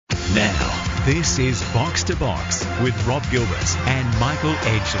Now, this is Box to Box with Rob Gilbert and Michael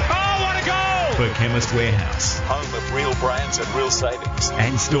Edgley. Oh, what a goal! For Chemist Warehouse. Home of real brands and real savings.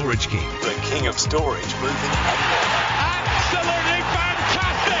 And Storage King. The king of storage, moving and more. Absolutely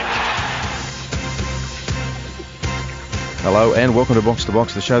fantastic! Hello and welcome to Box to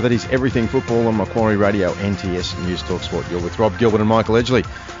Box, the show that is everything football on Macquarie Radio, NTS News Talk Sport. You're with Rob Gilbert and Michael Edgley.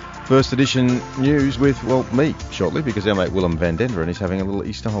 First edition news with, well, me shortly, because our mate Willem van Denderen is having a little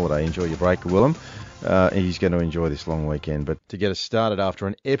Easter holiday. Enjoy your break, Willem. He's going to enjoy this long weekend. But to get us started after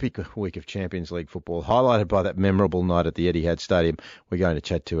an epic week of Champions League football, highlighted by that memorable night at the Etihad Stadium, we're going to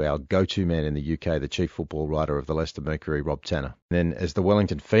chat to our go-to man in the UK, the chief football writer of the Leicester Mercury, Rob Tanner. And then as the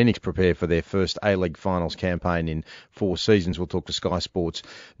Wellington Phoenix prepare for their first A-League finals campaign in 4 seasons, we'll talk to Sky Sports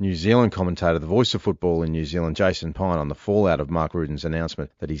New Zealand commentator, the voice of football in New Zealand, Jason Pine, on the fallout of Mark Rudan's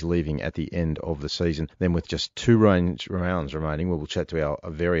announcement that he's leaving at the end of the season. Then with just 2 rounds remaining, we will chat to our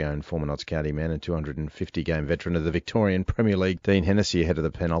very own former Notts County man and 250-game veteran of the Victorian Premier League, Dean Hennessy, ahead of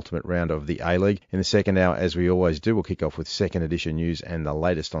the penultimate round of the A-League. In the second hour, as we always do, we'll kick off with second edition news and the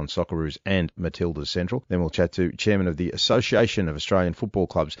latest on Socceroos and Matildas Central. Then we'll chat to Chairman of the Association of Australian Football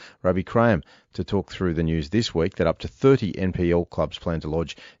Clubs, Robbie Graham, to talk through the news this week that up to 30 NPL clubs plan to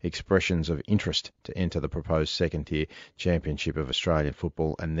lodge expressions of interest to enter the proposed second-tier championship of Australian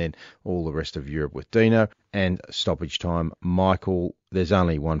football, and then all the rest of Europe with Dino. And stoppage time. Michael, there's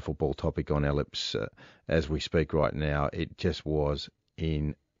only one football topic on our lips as we speak right now. It just was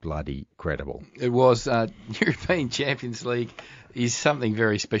bloody credible. It was. European Champions League is something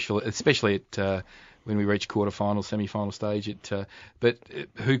very special, especially at when we reach quarter-final, semi-final stage. But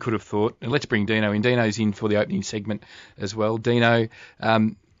who could have thought? And let's bring Dino in. Dino's in for the opening segment as well. Dino,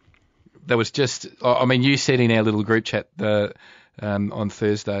 there was just... I mean, you said in our little group chat on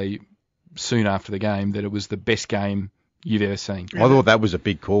Thursday, soon after the game, that it was the best game you've ever seen. I thought that was a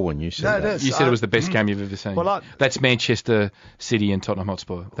big call when you said that. You said it was the best game you've ever seen. Well, that's Manchester City and Tottenham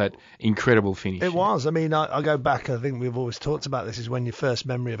Hotspur, that incredible finish. It was. I mean, I go back, I think we've always talked about this, is when your first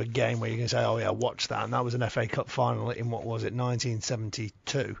memory of a game where you can say, oh yeah, watch that. And that was an FA Cup final in,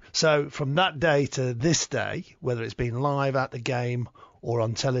 1972. So from that day to this day, whether it's been live at the game or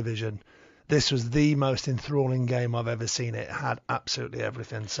on television, this was the most enthralling game I've ever seen. It had absolutely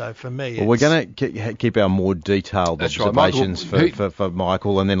everything. So for me, well, we're going to keep our more detailed observations right. for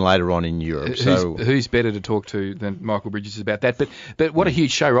Michael, and then later on in Europe. Who's better to talk to than Michael Bridges about that? But what a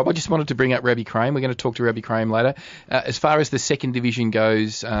huge show, Rob. I just wanted to bring up Robbie Graham. We're going to talk to Robbie Graham later. As far as the second division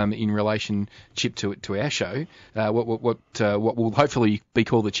goes, in relationship to our show, what will hopefully be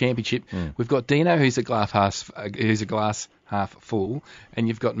called the championship, we've got Dino, who's a glass half full, and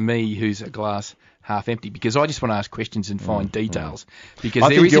you've got me, who's a glass half empty, because I just want to ask questions and find details. Because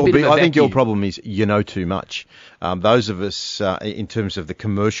I think your problem is you know too much. Those of us, in terms of the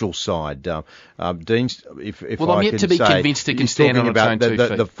commercial side, Dean's, I'm yet to be convinced it can stand on its own 2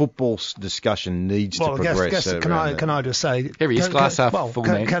 feet. The football discussion needs to progress. Can I just say, here he is, glass half full,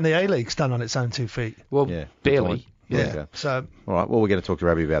 man. Can the A-League stand on its own 2 feet? Well, barely. Yeah. So, all right. Well, we're going to talk to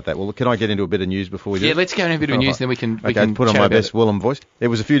Robbie about that. Well, can I get into a bit of news before we do? Yeah, let's go into a bit of news, then we can put on my best Willem voice. It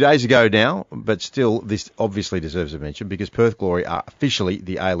was a few days ago now, but still, this obviously deserves a mention because Perth Glory are officially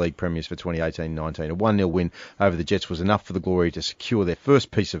the A-League premiers for 2018-19. A 1-0 win over the Jets was enough for the Glory to secure their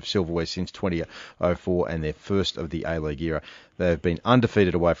first piece of silverware since 2004 and their first of the A-League era. They have been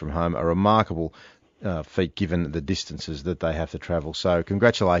undefeated away from home, a remarkable feat given the distances that they have to travel. So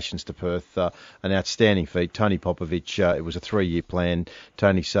congratulations to Perth, an outstanding feat. Tony Popovich, it was a 3-year plan.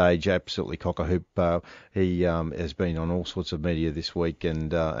 Tony Sage, absolutely cock-a-hoop. He has been on all sorts of media this week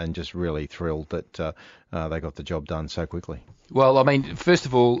and just really thrilled that they got the job done so quickly. Well, I mean, first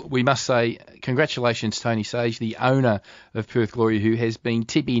of all, we must say congratulations, Tony Sage, the owner of Perth Glory, who has been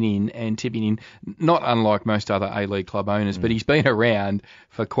tipping in, not unlike most other A-League club owners, but he's been around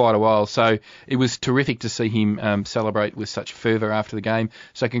for quite a while. So it was terrific to see him celebrate with such fervour after the game.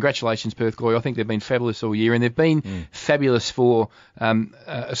 So congratulations, Perth Glory. I think they've been fabulous all year, and they've been fabulous for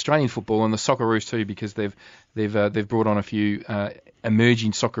Australian football and the Socceroos too, because they've brought on a few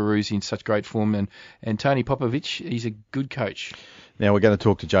emerging Socceroos in such great form, and Tony Popovich, he's a good coach. Now, we're going to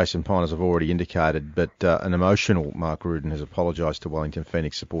talk to Jason Pine, as I've already indicated, but an emotional Mark Rudan has apologised to Wellington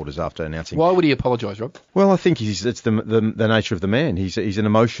Phoenix supporters after announcing... Why would he apologise, Rob? Well, I think it's the nature of the man. He's an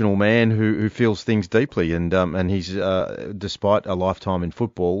emotional man who feels things deeply, and he's, despite a lifetime in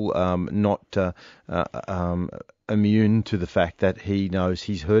football, not immune to the fact that he knows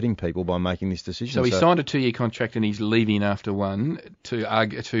he's hurting people by making this decision. So he signed a 2-year contract and he's leaving after one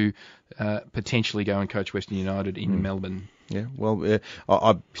to potentially go and coach Western United in Melbourne Yeah, well, He's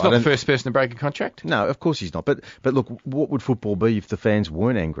not the first person to break a contract. No, of course he's not. But look, what would football be if the fans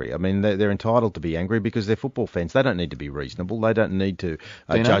weren't angry? I mean, they're entitled to be angry because they're football fans. They don't need to be reasonable. They don't need to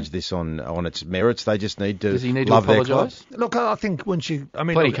judge this on its merits. They just need to. Does he need love to apologise? Look, I think once you, I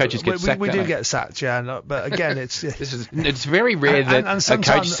mean, plenty of coaches get sacked. We do get sacked, yeah. But again, it's it's very rare that a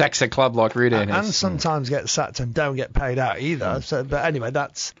coach sacks a club like Reardon has. And sometimes get sacked and don't get paid out either. So, but anyway,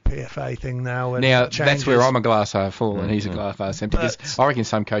 that's PFA thing now. And now changes. That's where I'm a glass half full and he's a glass half empty. Because I reckon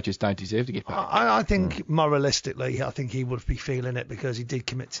some coaches don't deserve to get paid. I think moralistically, I think he would be feeling it because he did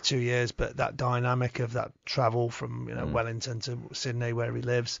commit to 2 years, but that dynamic of that travel from Wellington to Sydney where he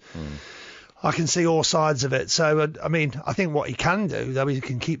lives, I can see all sides of it. So, I mean, I think what he can do, though, he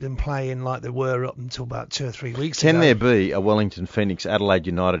can keep them playing like they were up until about 2 or 3 weeks ago. Can there be a Wellington Phoenix Adelaide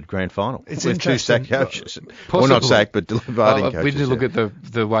United grand final it's with two sacked coaches? Possibly. Well, not sacked, but departing coaches. We did look at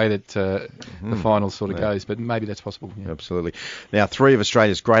the way that the final sort of goes, but maybe that's possible. Yeah. Absolutely. Now, 3 of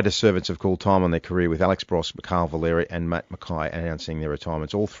Australia's greatest servants have called time on their career, with Alex Brosk, Carl Valeri and Matt Mackay announcing their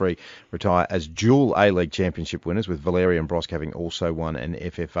retirements. All 3 retire as dual A-League championship winners, with Valeri and Brosk having also won an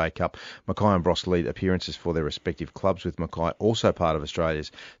FFA Cup. Mackay and Brosk lead appearances for their respective clubs, with Mackay also part of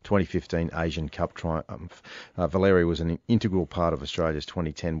Australia's 2015 Asian Cup triumph. Valeri was an integral part of Australia's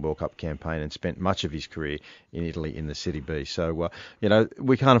 2010 World Cup campaign and spent much of his career in Italy in the City B. So,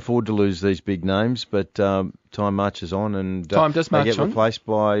 we can't afford to lose these big names, but time marches on and time does march they get on. Replaced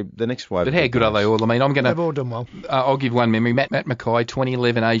by the next wave. But how good are they all? I mean, they've all done well. I'll give one memory. Matt Mackay,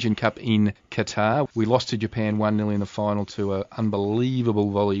 2011 Asian Cup in Qatar. We lost to Japan 1-0 in the final to an unbelievable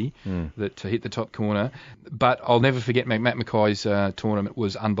volley that hit the top corner. But I'll never forget Matt Mackay's tournament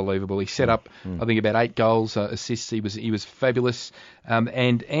was unbelievable. He set up, I think, about 8 goals, assists. He was fabulous. And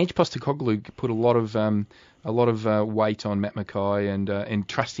Ange Postecoglou put a lot of weight on Matt Mackay and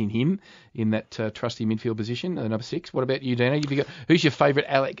trusting him in that trusty midfield position, number 6. What about you, Dino? Who's your favourite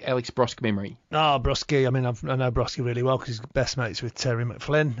Alex Brosk memory? Brosky. I mean, I know Brosky really well because he's best mates with Terry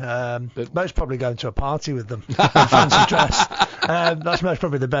McFlynn. But most probably going to a party with them in fancy dress. That's most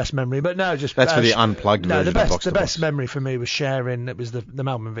probably the best memory. But no, just that's for the unplugged version. The best memory for me was sharing. It was the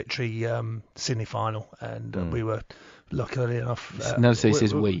Melbourne Victory Sydney final, and we were luckily enough. Notice he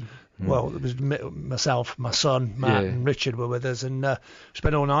says we. Well, it was myself, my son, Matt, and Richard were with us, and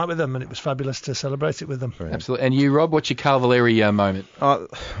spent all night with them, and it was fabulous to celebrate it with them. Right. Absolutely. And you, Rob, what's your Carl Valeri moment?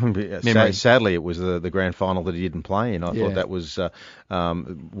 Sadly, it was the grand final that he didn't play in. I thought that was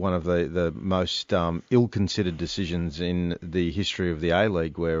one of the most ill-considered decisions in the history of the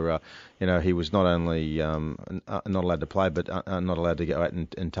A-League, where he was not only not allowed to play, but not allowed to go out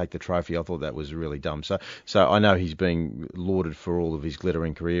and take the trophy. I thought that was really dumb. So I know he's being lauded for all of his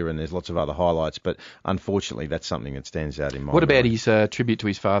glittering career, and there's lots of other highlights, but unfortunately that's something that stands out in my What about his tribute to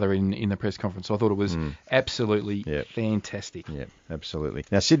his father in the press conference? I thought it was absolutely fantastic. Yeah, absolutely.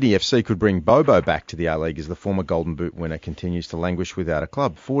 Now, Sydney FC could bring Bobo back to the A-League as the former Golden Boot winner continues to languish without a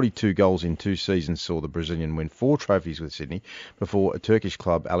club. 42 goals in 2 seasons saw the Brazilian win 4 trophies with Sydney before a Turkish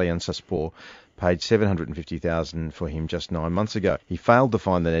club, Aliança Spor, paid $750,000 for him just 9 months ago. He failed to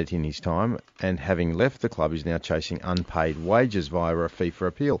find the net in his time, and having left the club is now chasing unpaid wages via a FIFA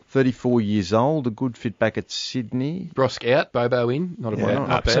appeal. 34 years old, a good fit back at Sydney. Brosk out, Bobo in, not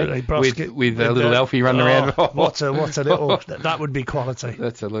absolutely. Bad. With a little Alfie running around. What a little, that would be quality.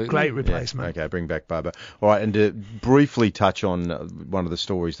 Absolutely. Great replacement. Yeah. Okay, bring back Bobo. All right, and to briefly touch on one of the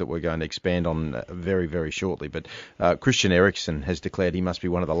stories that we're going to expand on very, very shortly, but Christian Eriksen has declared he must be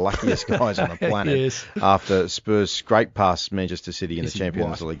one of the luckiest guys on the planet after Spurs scraped past Manchester City in the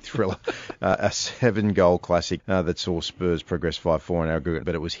Champions League thriller, a 7-goal classic that saw Spurs progress 5-4 in aggregate.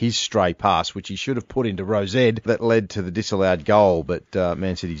 But it was his stray pass, which he should have put into Rosed, that led to the disallowed goal. But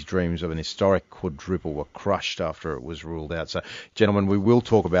Man City's dreams of an historic quadruple were crushed after it was ruled out. So, gentlemen, we will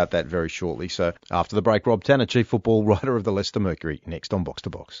talk about that very shortly. So, after the break, Rob Tanner, chief football writer of the Leicester Mercury, next on Box to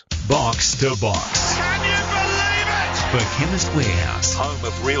Box. Box to Box. Can you believe it? For Chemist Warehouse. Home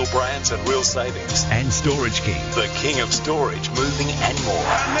of real brands and real savings. And Storage King. The king of storage, moving and more.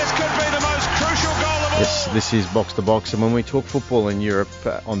 And this could be the most crucial goal of all. Yes, this is Box to Box, and when we talk football in Europe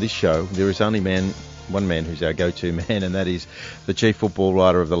on this show, there is only one man who's our go-to man, and that is the chief football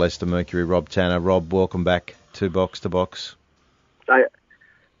writer of the Leicester Mercury, Rob Tanner. Rob, welcome back to Box to Box.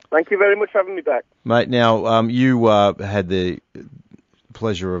 Thank you very much for having me back. Mate, now, you had the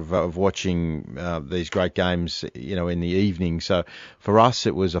pleasure of watching these great games, in the evening. So for us,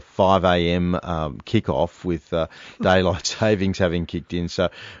 it was a 5 a.m. kickoff with daylight savings having kicked in. So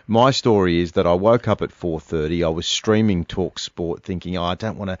my story is that I woke up at 4:30. I was streaming Talk Sport, thinking, I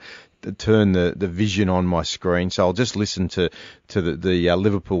don't want to turn the vision on my screen, so I'll just listen to the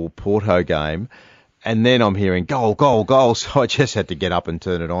Liverpool Porto game. And then I'm hearing goal, goal, goal. So I just had to get up and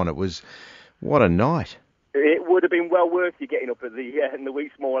turn it on. It was, what a night. It would have been well worth you getting up at in the wee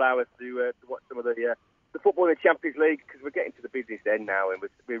small hours to watch some of the football in the Champions League, because we're getting to the business end now, and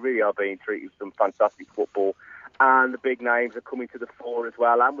we really are being treated with some fantastic football, and the big names are coming to the fore as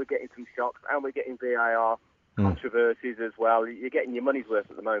well, and we're getting some shocks, and we're getting VAR controversies as well. You're getting your money's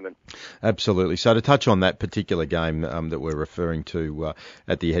worth at the moment. Absolutely. So to touch on that particular game that we're referring to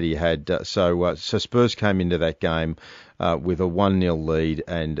at the Etihad, so Spurs came into that game with a 1-0 lead,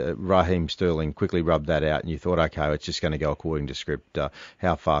 and Raheem Sterling quickly rubbed that out, and you thought, okay, it's just going to go according to script,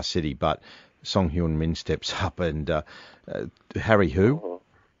 how far City, but Song Hyun-min steps up, and Harry who?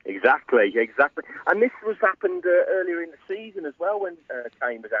 Exactly. And this was happened earlier in the season as well, when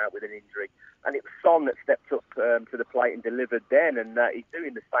Kane was out with an injury, and it was Son that stepped up to the plate and delivered then, and he's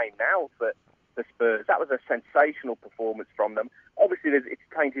doing the same now for Spurs. That was a sensational performance from them. Obviously, it's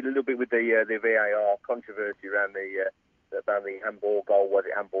tainted a little bit with the VAR controversy around the handball goal. Was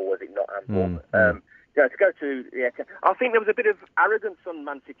it handball? Was it not handball? To go to I think there was a bit of arrogance on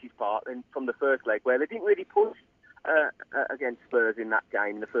Man City's part from the first leg, where they didn't really push against Spurs in that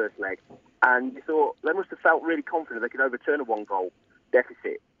game in the first leg, and you thought they must have felt really confident they could overturn a 1-goal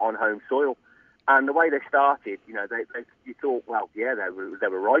deficit on home soil. And the way they started, you thought, well, yeah, they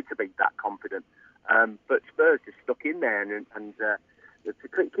were right to be that confident, but Spurs just stuck in there and to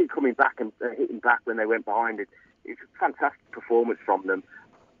keep coming back and hitting back when they went behind it. It's a fantastic performance from them.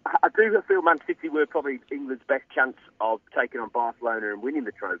 I do feel Man City were probably England's best chance of taking on Barcelona and winning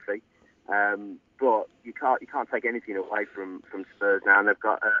the trophy. But you can't take anything away from Spurs now, and they've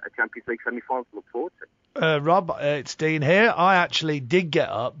got a Champions League semi-final to look forward to. Rob, it's Dean here. I actually did get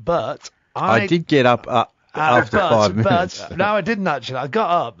up, but I did get up after 5 minutes. But no, I didn't actually. I got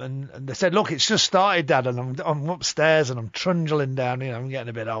up and they said, "Look, it's just started, Dad," and I'm upstairs and I'm trundling down. I'm getting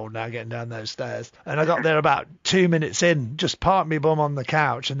a bit old now, getting down those stairs. And I got there about 2 minutes in, just parked my bum on the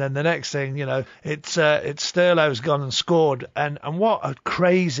couch, and then the next thing, it's Sterlo's gone and scored, and what a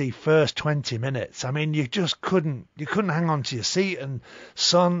crazy first 20 minutes. I mean, you just couldn't hang on to your seat, and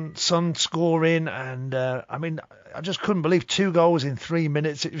Son scoring, and I just couldn't believe 2 goals in 3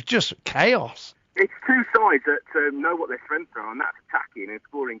 minutes. It was just chaos. It's two sides that know what their strengths are, and that's attacking and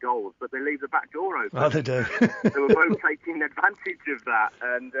scoring goals, but they leave the back door open. Oh, they do. They were both taking advantage of that.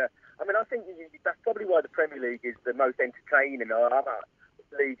 And, I think that's probably why the Premier League is the most entertaining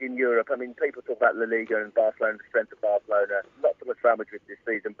league in Europe. I mean, people talk about La Liga and Barcelona, the strength of Barcelona. Not so much Real Madrid this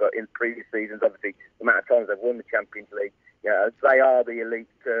season, but in previous seasons, obviously, the amount of times they've won the Champions League. They are the elite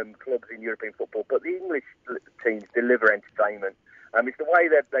clubs in European football, but the English teams deliver entertainment. It's the way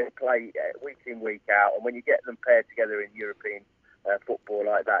that they play week in, week out, and when you get them paired together in European football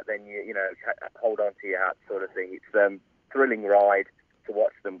like that, then you hold on to your hat, sort of thing. It's a thrilling ride to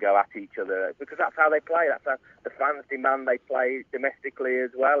watch them go at each other, because that's how they play. That's how the fans demand they play domestically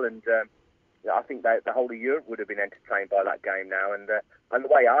as well. And I think that the whole of Europe would have been entertained by that game now. And the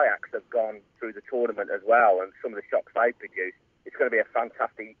way Ajax have gone through the tournament as well, and some of the shocks they've produced, it's going to be a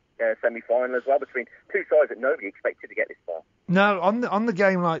fantastic semi-final as well, between two sides that nobody expected to get this far. No, on the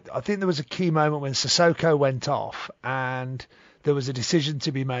game, I think there was a key moment when Sissoko went off and there was a decision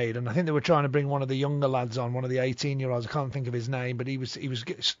to be made, and I think they were trying to bring one of the younger lads on, one of the 18-year-olds. I can't think of his name, but he was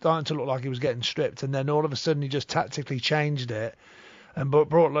starting to look like he was getting stripped, and then all of a sudden he just tactically changed it and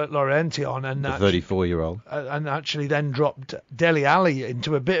brought Llorente on, and the 34-year-old, and actually then dropped Dele Alli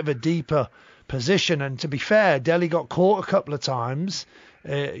into a bit of a deeper position. And to be fair, Dele got caught a couple of times.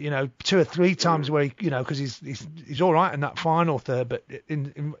 2 or 3 times where he, because he's all right in that final third, but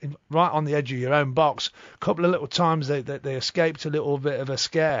in right on the edge of your own box, a couple of little times they escaped a little bit of a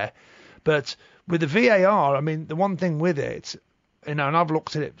scare. But with the VAR, I mean, the one thing with it, and I've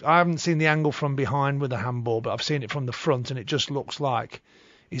looked at it, I haven't seen the angle from behind with the handball, but I've seen it from the front, and it just looks like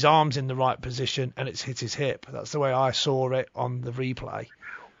his arm's in the right position and it's hit his hip. That's the way I saw it on the replay.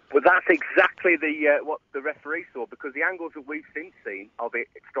 Well, that's exactly what the referee saw, because the angles that we've since seen of it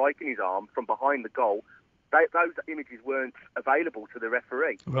striking his arm from behind the goal, those images weren't available to the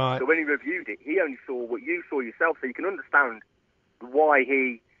referee. Right. So when he reviewed it, he only saw what you saw yourself, so you can understand why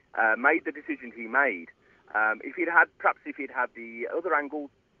he made the decisions he made. If he'd had the other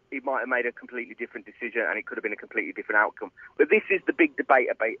angle, he might have made a completely different decision, and it could have been a completely different outcome. But this is the big debate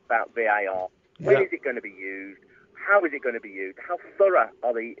about VAR. When is it going to be used? How is it going to be used? How thorough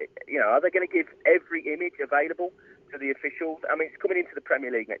are they? Are they going to give every image available to the officials? I mean, it's coming into the Premier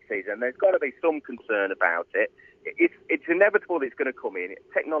League next season. There's got to be some concern about it. It's inevitable that it's going to come in.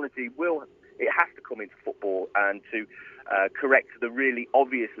 Technology has to come into football and to correct the really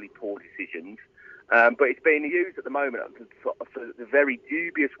obviously poor decisions. But it's being used at the moment for the very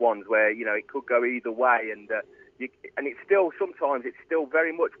dubious ones where, it could go either way. And it's still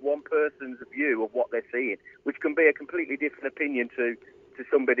very much one person's view of what they're seeing, which can be a completely different opinion to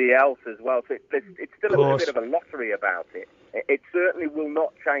somebody else as well. So it's still a little bit of a lottery about it. It certainly will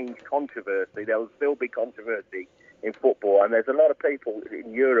not change controversy. There will still be controversy in football. And there's a lot of people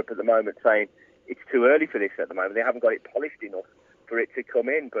in Europe at the moment saying it's too early for this at the moment. They haven't got it polished enough for it to come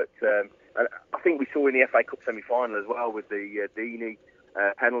in. But and I think we saw in the FA Cup semi-final as well with the Deeney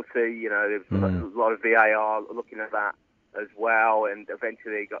penalty. There was a lot of VAR looking at that as well, and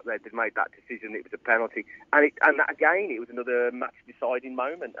eventually they made that decision. It was a penalty, and that, again, it was another match-deciding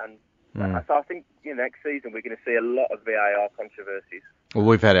moment. And so I think next season we're going to see a lot of VAR controversies. Well,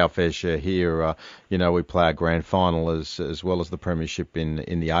 we've had our fair share here. We play a grand final as well as the premiership in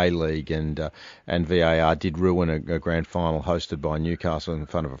the A-League, and VAR did ruin a grand final hosted by Newcastle in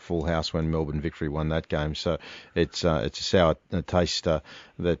front of a full house when Melbourne Victory won that game. So it's a sour taste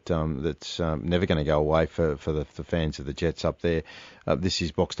that's never going to go away for the fans of the Jets up there. This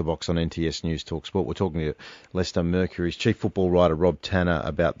is Box to Box on NTS News Talk Sport. We're talking to Leicester Mercury's chief football writer Rob Tanner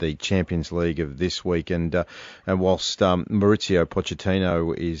about the Champions League of this week, and whilst Maurizio Pochettino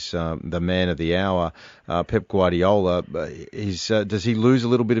is the man of the hour, Pep Guardiola does he lose a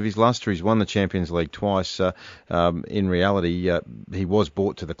little bit of his lustre? He's won the Champions League twice. In reality, he was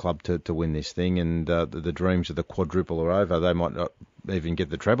brought to the club to win this thing, and the dreams of the quadruple are over. They might not even get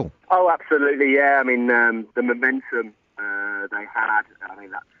the treble. Oh, absolutely, yeah. I mean, the momentum they had,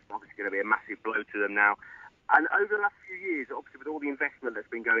 that's obviously going to be a massive blow to them now. And over the last few years, obviously with all the investment that's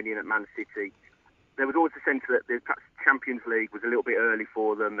been going in at Man City, there was always a sense that the Champions League was a little bit early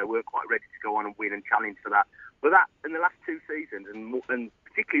for them. They weren't quite ready to go on and win and challenge for that. But that, in the last two seasons, and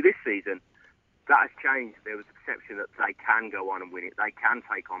particularly this season, that has changed. There was a perception that they can go on and win it. They can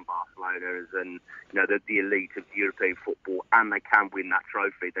take on Barcelona and the elite of European football, and they can win that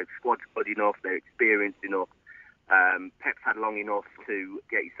trophy. Their squad's good enough. They're experienced enough. Pep's had long enough to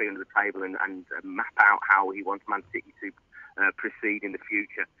get his feet under the table and map out how he wants Man City to proceed in the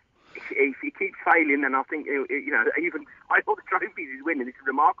future. If he keeps failing, then I think even despite all the trophies he's winning, this is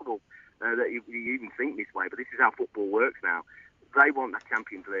remarkable that you even think this way. But this is how football works now. They want that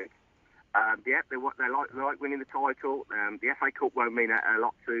Champions League. They like winning the title. The FA Cup won't mean a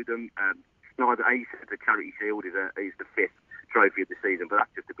lot to them. Neither the Charity Shield is the fifth trophy of the season, but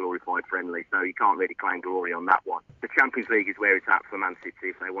that's just a glorified friendly, so you can't really claim glory on that one. The Champions League is where it's at for Man City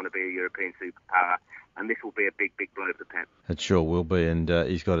if they want to be a European superpower, and this will be a big blow for Pep. It sure will be, and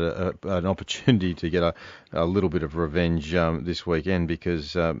he's got an opportunity to get a little bit of revenge this weekend,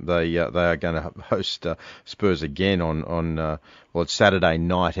 because they are going to host Spurs again on it's Saturday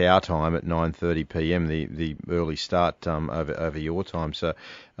night our time at 9:30 p.m. the early start over your time. So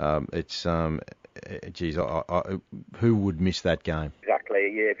it's who would miss that game? Exactly.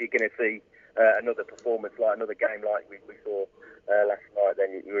 Yeah, if you're going to see another performance another game like we saw last night,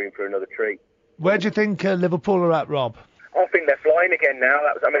 then you're in for another treat. Where do you think Liverpool are at, Rob? I think they're flying again now.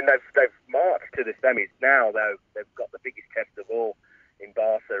 They've marched to the semis now, though. They've got the biggest test of all in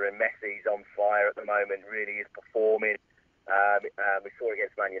Barca, and Messi's on fire at the moment, really is performing. We saw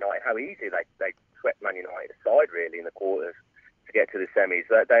against Man United how easy they swept Man United aside, really, in the quarters to get to the semis.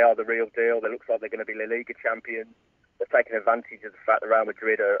 They are the real deal. It looks like they're going to be La Liga champions. They've taken advantage of the fact that Real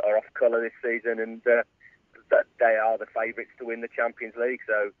Madrid are off colour this season, and that they are the favourites to win the Champions League.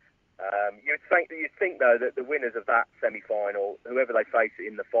 So you'd think though that the winners of that semi-final, whoever they face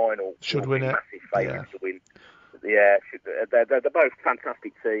in the final, should win it. Massive favourites to win. Yeah, they're both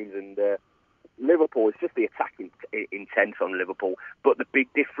fantastic teams, and Liverpool is just the attacking intent on Liverpool. But the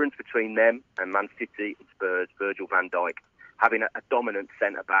big difference between them and Man City and Spurs, Virgil van Dijk, having a dominant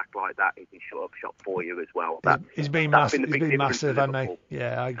centre-back like that, he can shut up shop for you as well. He's been massive, hasn't he?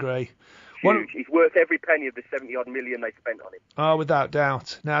 Yeah, I agree. He's worth every penny of the 70-odd million they spent on him. Oh, without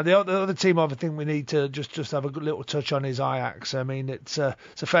doubt. Now, the other team I think we need to just have a good little touch on is Ajax. I mean, it's a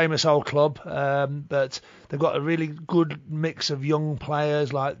famous old club, but they've got a really good mix of young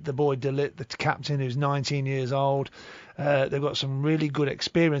players like the boy De Ligt, the captain, who's 19 years old. They've got some really good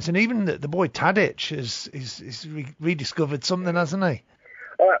experience, and even the boy Tadic is rediscovered something, hasn't he?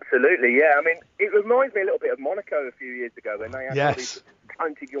 Oh, absolutely, yeah. I mean, it reminds me a little bit of Monaco a few years ago when they had all these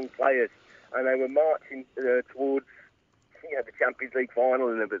talented young players, and they were marching towards the Champions League final,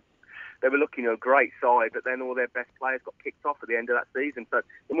 and they were looking at a great side, but then all their best players got kicked off at the end of that season. So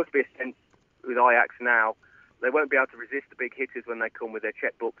there must be a sense with Ajax now. They won't be able to resist the big hitters when they come with their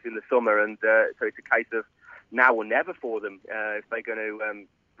checkbooks in the summer, and so it's a case of now or never for them if they're going to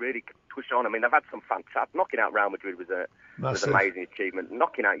really push on. I mean, they've had some fantastic. Knocking out Real Madrid was an amazing achievement.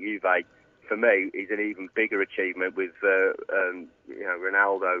 Knocking out Juve, for me is an even bigger achievement with Ronaldo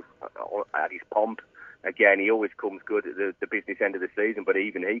at his pomp. Again, he always comes good at the business end of the season, but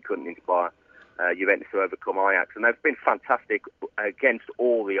even he couldn't inspire Juventus to overcome Ajax, and they've been fantastic against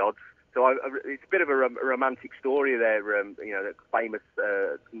all the odds. So it's a bit of a romantic story there. The famous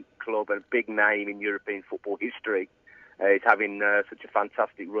club and big name in European football history is having such a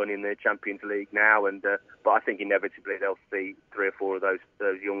fantastic run in the Champions League now, but I think inevitably they'll see 3 or 4 of those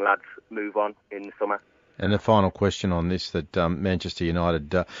young lads move on in the summer. And the final question on this, that Manchester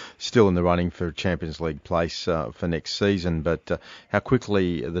United still in the running for Champions League place for next season, but how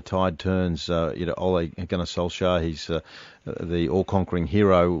quickly the tide turns. Ole Gunnar Solskjaer, he's the all-conquering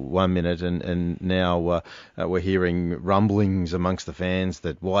hero 1 minute, and now we're hearing rumblings amongst the fans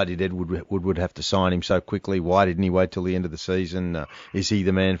that why did Ed Woodward have to sign him so quickly? Why didn't he wait till the end of the season? Is he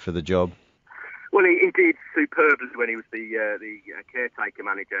the man for the job? Well, he did superbly when he was the caretaker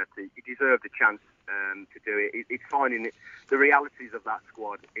manager. He deserved a chance to do it. It's finding the realities of that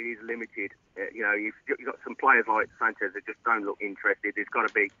squad. It is limited. You've got some players like Sanchez that just don't look interested. There's got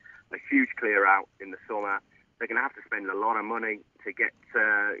to be a huge clear out in the summer. They're going to have to spend a lot of money to get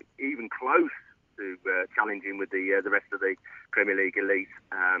even close to challenging with the rest of the Premier League elite.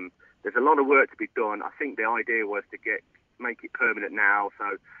 There's a lot of work to be done. I think the idea was to make it permanent now,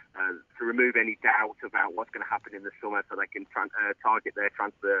 so to remove any doubt about what's going to happen in the summer, so they can target their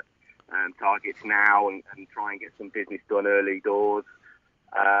transfer targets now and try and get some business done early doors.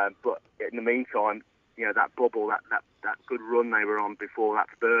 But in the meantime, that bubble, that good run they were on before,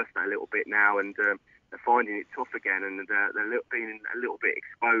 that's burst a little bit now, and they're finding it tough again, and they're being a little bit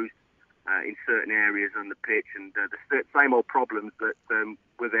exposed in certain areas on the pitch, and the same old problems that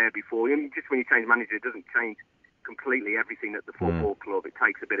were there before. Just when you change manager, it doesn't change completely everything at the football club. It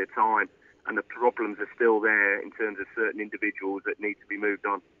takes a bit of time, and the problems are still there in terms of certain individuals that need to be moved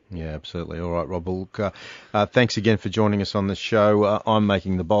on. Yeah, absolutely. All right, Rob. Well, thanks again for joining us on the show. I'm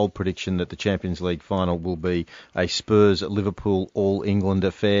making the bold prediction that the Champions League final will be a Spurs-Liverpool All-England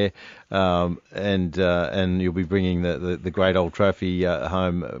affair, and you'll be bringing the great old trophy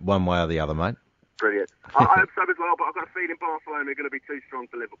home one way or the other, mate. Brilliant. I hope so as well, but I've got a feeling Barcelona are going to be too strong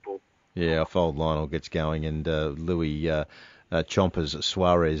for Liverpool. Yeah, if old Lionel gets going and Louis Chompers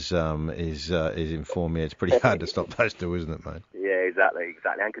Suarez is informed me, it's pretty hard to stop those two, isn't it, mate? Yeah, exactly.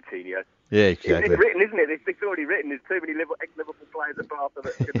 And Coutinho. Yeah, exactly. It's written, isn't it? It's already written. There's too many ex-Liverpool players at Barca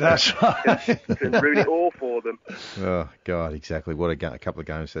That's right. can ruin it all for them. Oh, God, exactly. What a couple of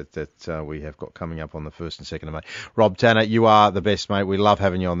games that we have got coming up on the 1st and 2nd of May. Rob Tanner, you are the best, mate. We love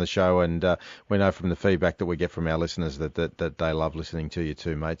having you on the show, and we know from the feedback that we get from our listeners that they love listening to you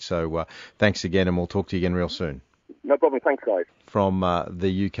too, mate. So thanks again, and we'll talk to you again real soon. No problem. Thanks, guys. From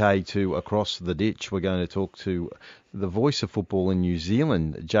the UK to across the ditch, we're going to talk to the voice of football in New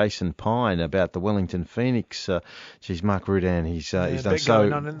Zealand, Jason Pine, about the Wellington Phoenix. Mark Rudan, he's done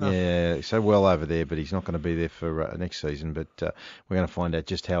so well over there, but he's not going to be there for next season. But we're going to find out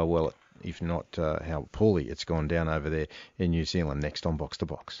just how well, if not how poorly, it's gone down over there in New Zealand. Next on Box to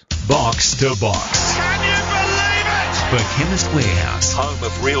Box. Box to Box. Can you believe it? For Chemist Warehouse Home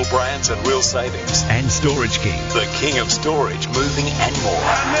of real brands and real savings. and Storage King. The king of storage, moving and more.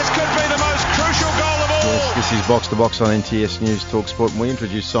 And this could be the most crucial goal of all. Yes, this is Box to Box on NTS News Talk Sport, and we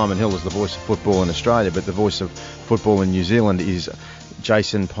introduced Simon Hill as the voice of football in Australia, but the voice of football in New Zealand is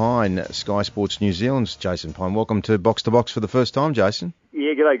Jason Pine, Sky Sports New Zealand's Jason Pine. Welcome to Box for the first time, Jason.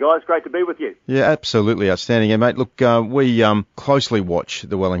 Yeah, g'day guys. Great to be with you. Yeah, absolutely outstanding. And mate, look, we closely watch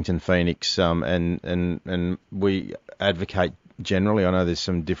the Wellington Phoenix, and we advocate generally. I know there's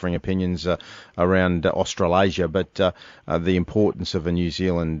some differing opinions around Australasia, but the importance of a New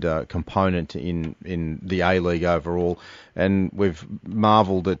Zealand component in the A-League overall. And we've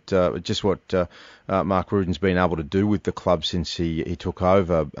marvelled at just what Mark Rudan's been able to do with the club since he took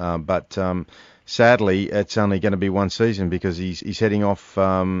over. But sadly, it's only going to be one season because he's heading off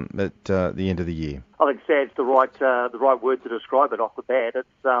at the end of the year. I think sad's the right word to describe it off the bat.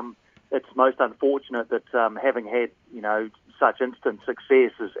 It's most unfortunate that having had such instant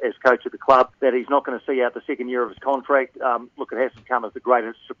success as coach of the club, that he's not going to see out the second year of his contract. Look, it hasn't come as the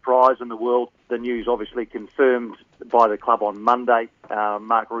greatest surprise in the world. The news obviously confirmed by the club on Monday.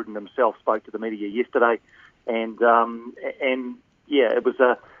 Mark Rudan himself spoke to the media yesterday, and yeah, it was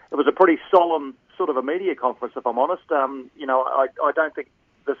a pretty solemn sort of a media conference, if I'm honest. I don't think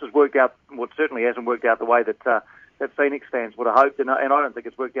this has worked out. Well, it certainly hasn't worked out the way that Phoenix fans would have hoped, and I don't think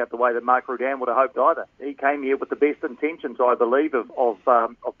it's worked out the way that Mark Rudan would have hoped either. He came here with the best intentions, I believe, of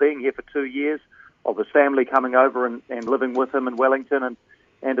being here for 2 years, of his family coming over and living with him in Wellington,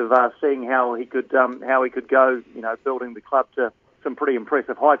 and of seeing how he could go, building the club to some pretty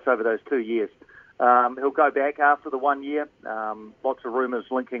impressive heights over those 2 years. He'll go back after the 1 year. Lots of rumours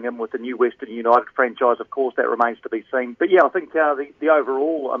linking him with the new Western United franchise. Of course, that remains to be seen. But yeah, I think the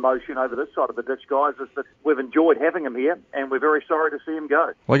overall emotion over this side of the ditch, guys, is that we've enjoyed having him here, and we're very sorry to see him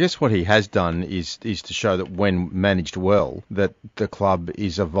go. Well, I guess what he has done is to show that when managed well, that the club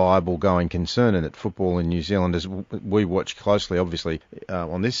is a viable going concern, and that football in New Zealand, as we watch closely, obviously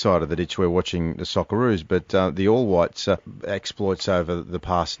on this side of the ditch, we're watching the Socceroos, but the All Whites exploits over the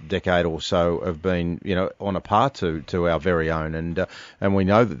past decade or so have been, on a par to our very own, and we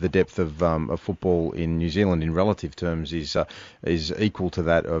know that the depth of football in New Zealand in relative terms is equal to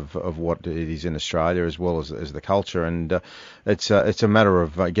that of what it is in Australia, as well as the culture, and it's a matter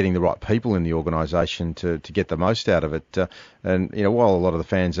of getting the right people in the organisation to get the most out of it. And while a lot of the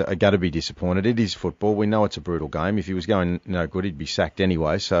fans are going to be disappointed, it is football. We know it's a brutal game. If he was going no good, he'd be sacked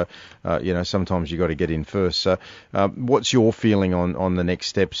anyway. So sometimes you got to get in first. So what's your feeling on the next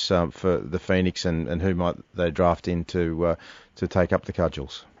steps for the Phoenix, and who might they draft in to take up the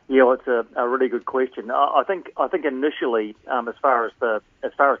cudgels? Yeah, well, it's a really good question. I think initially, as far as the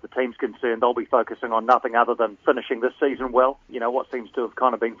team's concerned, they'll be focusing on nothing other than finishing this season well. What seems to have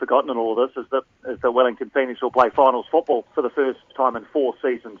kind of been forgotten in all of this is that Wellington Phoenix will play finals football for the first time in 4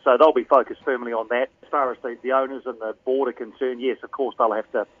 seasons. So they'll be focused firmly on that. As far as the owners and the board are concerned, yes, of course they'll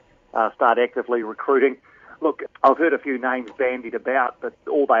have to start actively recruiting. Look, I've heard a few names bandied about, but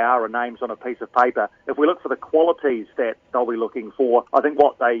all they are names on a piece of paper. If we look for the qualities that they'll be looking for, I think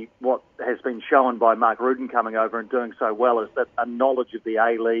what has been shown by Mark Rudin coming over and doing so well is that a knowledge of the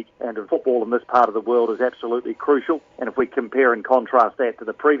A-League and of football in this part of the world is absolutely crucial. And if we compare and contrast that to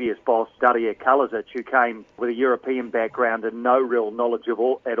the previous boss, Darija Kalazic, who came with a European background and no real knowledge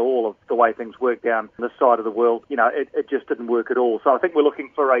at all of the way things work down this side of the world, it just didn't work at all. So I think we're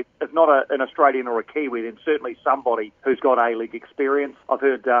looking for if not an Australian or a Kiwi, then certainly somebody who's got A-League experience. I've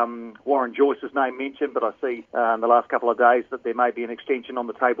heard Warren Joyce's name mentioned, but I see in the last couple of days that there may be an extension on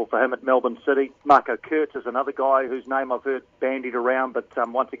the table for him at Melbourne City. Marco Kurtz is another guy whose name I've heard bandied around, but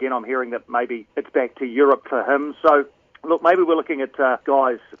once again I'm hearing that maybe it's back to Europe for him. So look, maybe we're looking at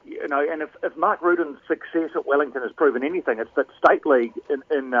guys, and if Mark Rudin's success at Wellington has proven anything, it's that State League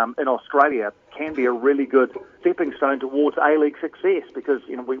in Australia can be a really good stepping stone towards A-League success, because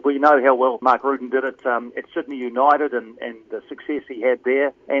we know how well Mark Rudin did it at Sydney United and the success he had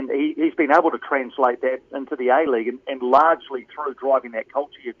there, and he's been able to translate that into the A-League, and largely through driving that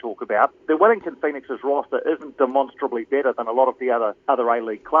culture you talk about. The Wellington Phoenix's roster isn't demonstrably better than a lot of the other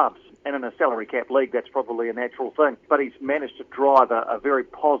A-League clubs. And in a salary cap league, that's probably a natural thing. But he's managed to drive a very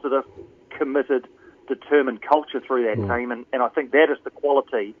positive, committed, determined culture through that team. And I think that is the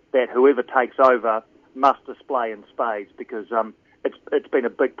quality that whoever takes over must display in spades, because it's been a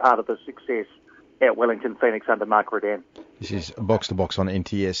big part of the success at Wellington Phoenix under Mark Rudin. This is Box to Box on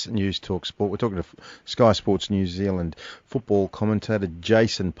NTS News Talk Sport. We're talking to Sky Sports New Zealand football commentator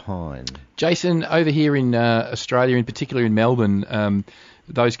Jason Pine. Jason, over here in Australia, in particular in Melbourne,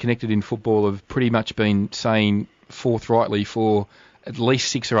 those connected in football have pretty much been saying forthrightly for at least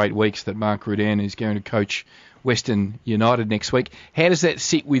 6 or 8 weeks that Mark Rudin is going to coach Western United next week. How does that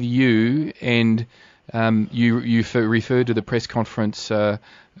sit with you? And you referred to the press conference a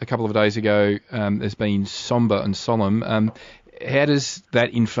couple of days ago as being sombre and solemn. How does that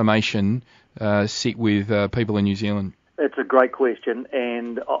information sit with people in New Zealand? It's a great question,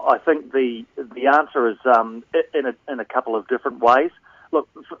 and I think the answer is in a couple of different ways. Look,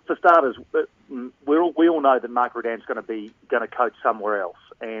 for starters, we all know that Mark Rudin's going to coach somewhere else,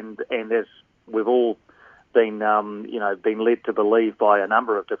 and as we've all been led to believe by a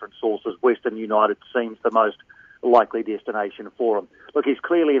number of different sources, Western United seems the most likely destination for him. Look, he's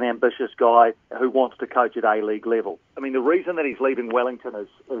clearly an ambitious guy who wants to coach at A-League level. I mean, the reason that he's leaving Wellington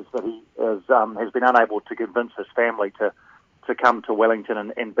is that he has been unable to convince his family to come to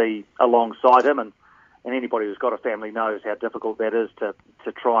Wellington and be alongside him, and anybody who's got a family knows how difficult that is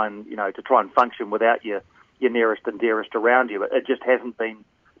to try and function without your nearest and dearest around you. It just hasn't been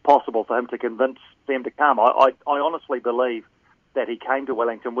possible for him to convince them to come. I honestly believe that he came to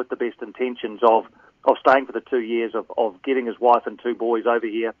Wellington with the best intentions of staying for the 2 years, of getting his wife and 2 boys over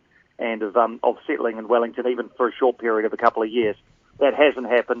here, and of settling in Wellington even for a short period of a couple of years. That hasn't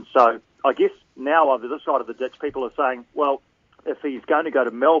happened. So I guess now over this side of the ditch, people are saying, well, if he's going to go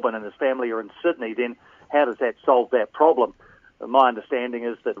to Melbourne and his family are in Sydney, then how does that solve that problem? My understanding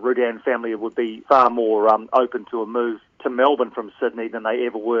is that Rudin family would be far more open to a move to Melbourne from Sydney than they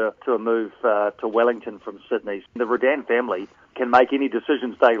ever were to a move to Wellington from Sydney. The Rudin family can make any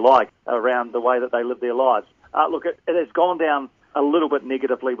decisions they like around the way that they live their lives. Look, it has gone down a little bit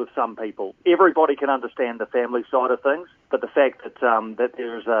negatively with some people. Everybody can understand the family side of things, but the fact that that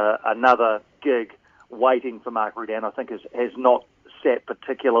there's another gig waiting for Mark Rudan, I think has not sat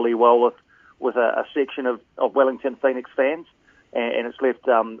particularly well with a section of Wellington Phoenix fans, and it's left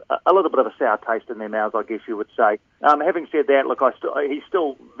a little bit of a sour taste in their mouths, I guess you would say. Having said that, look, he's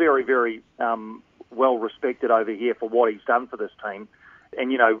still very, very well respected over here for what he's done for this team.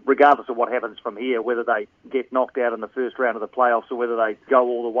 And, regardless of what happens from here, whether they get knocked out in the first round of the playoffs or whether they go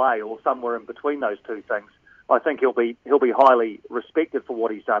all the way or somewhere in between those two things, I think he'll be highly respected for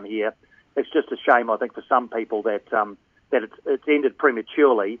what he's done here. It's just a shame, I think, for some people that it's ended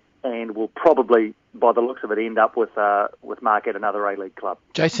prematurely and will probably, by the looks of it, end up with Mark at another A-League club.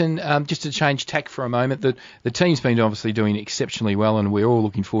 Jason, just to change tack for a moment, the team's been obviously doing exceptionally well, and we're all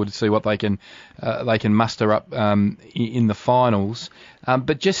looking forward to see what they can muster up in the finals.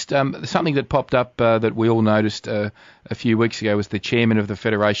 But just something that popped up that we all noticed a few weeks ago was the chairman of the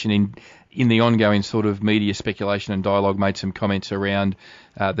federation in the ongoing sort of media speculation and dialogue made some comments around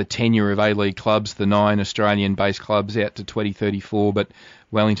the tenure of A-League clubs, the 9 Australian-based clubs out to 2034, but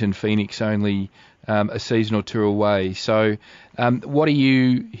Wellington Phoenix only a season or two away. So what are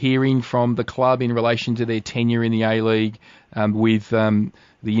you hearing from the club in relation to their tenure in the A-League with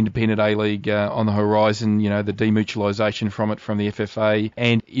the independent A-League on the horizon, the demutualisation from the FFA?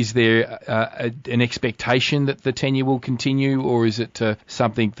 And is there an expectation that the tenure will continue, or is it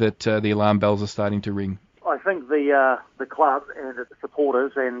something that the alarm bells are starting to ring? I think the club and the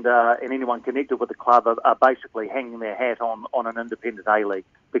supporters and anyone connected with the club are basically hanging their hat on an independent A-League,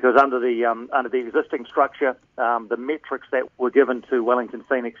 because under the existing structure, the metrics that were given to Wellington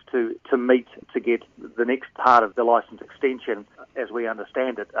Phoenix to meet to get the next part of the licence extension, as we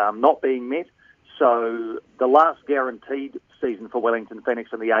understand it, not being met. So the last guaranteed season for Wellington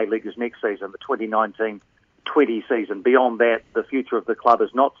Phoenix in the A-League is next season, the 2019-20 season. Beyond that, the future of the club is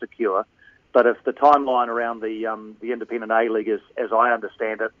not secure. But if the timeline around the independent A-League is, as I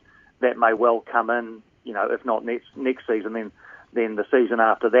understand it, that may well come in, if not next season, then the season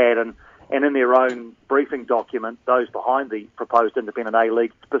after that. And in their own briefing document, those behind the proposed independent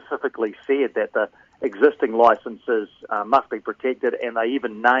A-League specifically said that the existing licences must be protected, and they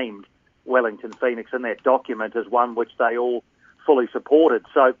even named Wellington Phoenix in that document as one which they all fully supported.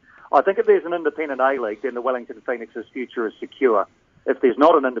 So I think if there's an independent A-League, then the Wellington Phoenix's future is secure. If there's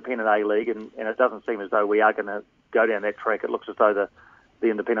not an independent A-League, and it doesn't seem as though we are going to go down that track, it looks as though the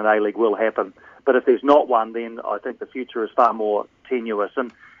independent A-League will happen. But if there's not one, then I think the future is far more tenuous.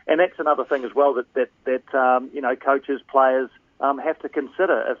 And that's another thing as well that coaches, players have to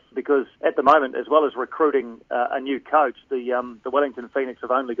consider, because at the moment, as well as recruiting a new coach, the Wellington Phoenix have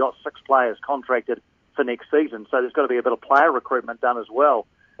only got 6 players contracted for next season. So there's got to be a bit of player recruitment done as well.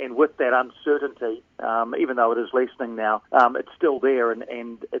 And with that uncertainty, even though it is lessening now, it's still there, and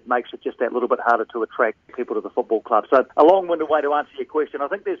it makes it just that little bit harder to attract people to the football club. So a long-winded way to answer your question. I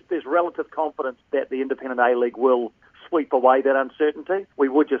think there's relative confidence that the independent A-League will sweep away that uncertainty. We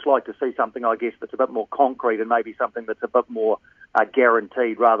would just like to see something, I guess, that's a bit more concrete and maybe something that's a bit more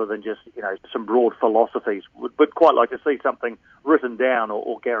guaranteed rather than just, some broad philosophies. We'd quite like to see something written down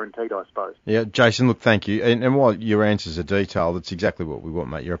or guaranteed, I suppose. Yeah, Jason, look, thank you. And while your answers are detailed, it's exactly what we want,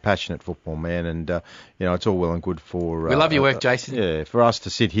 mate. You're a passionate football man, and, it's all well and good for... we love your work, Jason. Yeah, for us to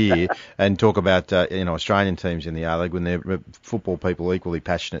sit here and talk about, Australian teams in the A-League when they're football people equally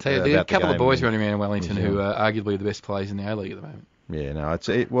passionate about the game. There are a couple of boys running around Wellington who are arguably the best players in the A-League at the moment. Yeah, no,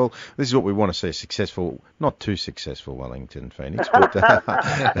 well, this is what we want to see, a successful, not too successful Wellington Phoenix, but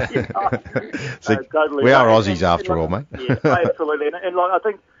totally we are Aussies after all, mate. Yeah, absolutely. And I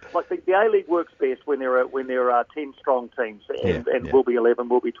think the A-League works best when there are 10 strong teams, and we'll be 11,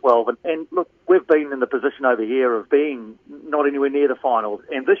 we'll be 12. And look, we've been in the position over here of being not anywhere near the finals.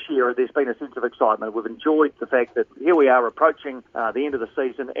 And this year there's been a sense of excitement. We've enjoyed the fact that here we are approaching the end of the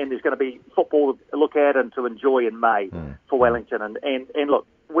season, and there's going to be football to look at and to enjoy in May for Wellington. And look,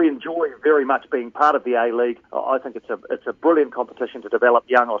 we enjoy very much being part of the A-League. I think it's a brilliant competition to develop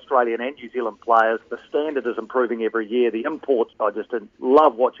young Australian and New Zealand players. The standard is improving every year. The imports, I just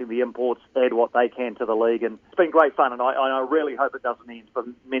love watching the imports add what they can to the league, and it's been great fun, and I really hope it doesn't end for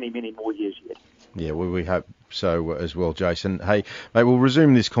many, many more years yet. Yeah, we hope so as well, Jason. Hey, mate, we'll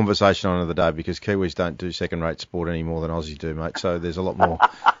resume this conversation on another day, because Kiwis don't do second-rate sport any more than Aussies do, mate, so there's a lot more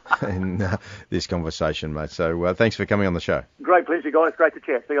in this conversation, mate. So thanks for coming on the show. Great pleasure, guys. Great to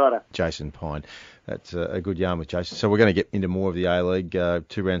chat. See you later. Jason Pine. That's a good yarn with Jason. So we're going to get into more of the A-League.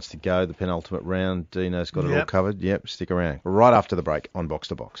 2 rounds to go, the penultimate round. Dino's got it all covered. Yep, stick around. Right after the break on Box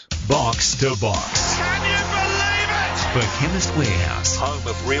to Box. Box to Box. Can you believe it? for Chemist Warehouse Home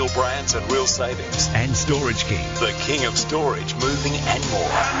of real brands and real savings. and Storage King. The king of storage, moving and more.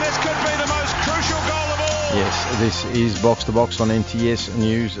 And this could be the most crucial goal of all. Yes, this is Box to Box on NTS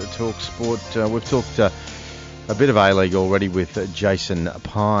News Talk Sport. We've talked a bit of A-League already with Jason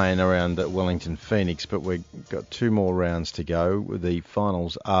Pine around Wellington Phoenix, but we've got 2 more rounds to go. The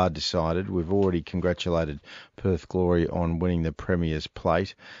finals are decided. We've already congratulated Perth Glory on winning the Premier's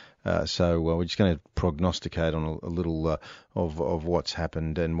Plate. So we're just going to prognosticate on a little of what's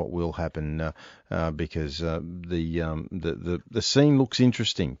happened and what will happen because the scene looks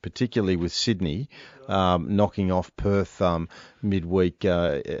interesting, particularly with Sydney knocking off Perth midweek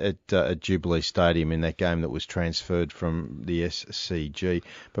at Jubilee Stadium in that game that was transferred from the SCG.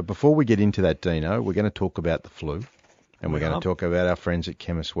 But before we get into that, Dino, we're going to talk about the flu. And we're going to talk about our friends at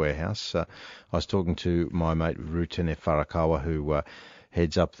Chemist Warehouse. I was talking to my mate Rutene Farakawa, who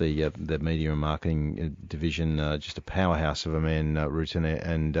heads up the media and marketing division, just a powerhouse of a man, Rutene,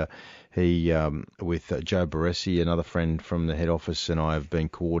 and he, with Joe Baresi, another friend from the head office, and I have been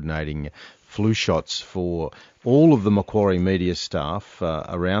coordinating flu shots for all of the Macquarie media staff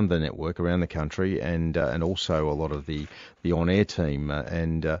around the network, around the country, and also a lot of the on-air team.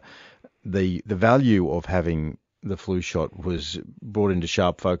 And the value of having the flu shot was brought into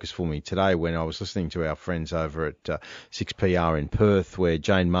sharp focus for me today when I was listening to our friends over at 6PR in Perth, where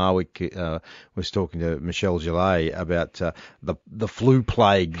Jane Marwick was talking to Michelle Gillet about the flu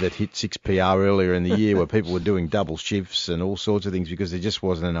plague that hit 6PR earlier in the year, where people were doing double shifts and all sorts of things because there just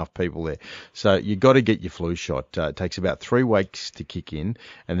wasn't enough people there. So you got to get your flu shot. It takes about 3 weeks to kick in,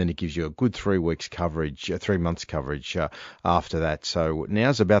 and then it gives you a good 3 weeks coverage, 3 months coverage after that. So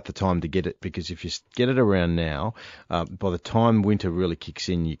now's about the time to get it, because if you get it around now, by the time winter really kicks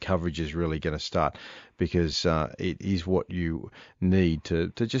in, your coverage is really going to start, because it is what you need to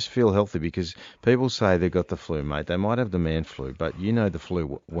just feel healthy. Because people say they've got the flu, mate. They might have the man flu, but you know the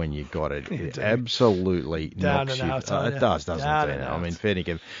flu when you got it. It absolutely knocks you. It does, doesn't it? I mean, fair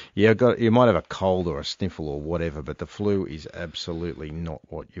dinkum. You might have a cold or a sniffle or whatever, but the flu is absolutely not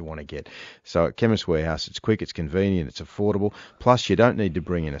what you want to get. So at Chemist Warehouse, it's quick, it's convenient, it's affordable. Plus, you don't need to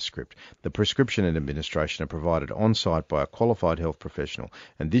bring in a script. The prescription and administration are provided on-site by a qualified health professional.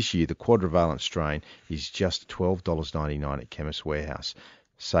 And this year, the quadrivalent strain is just $12.99 at Chemist Warehouse.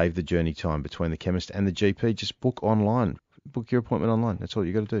 Save the journey time between the chemist and the GP. Just book online. Book your appointment online. That's all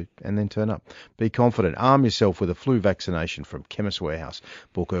you got to do. And then turn up. Be confident. Arm yourself with a flu vaccination from Chemist Warehouse.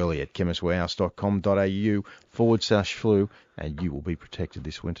 Book early at chemistwarehouse.com.au/flu and you will be protected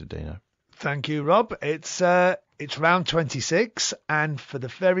this winter, Dino. Thank you, Rob. It's round 26, and for the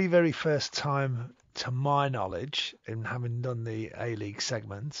very, very first time, to my knowledge, in having done the A-League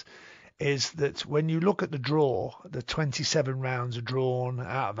segments, is that when you look at the draw, the 27 rounds are drawn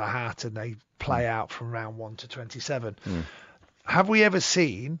out of a hat and they play out from round 1 to 27. Have we ever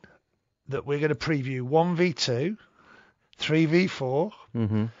seen that we're going to preview 1v2, 3v4,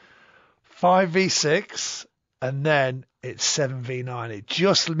 5v6, and then it's 7v9? It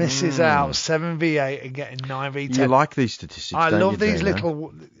just misses out 7v8 and getting 9v10. You like these statistics, I don't love you, these Dino?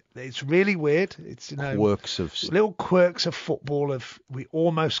 little... It's really weird. It's little quirks of football. We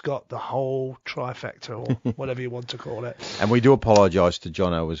almost got the whole trifecta, or whatever you want to call it. And we do apologise to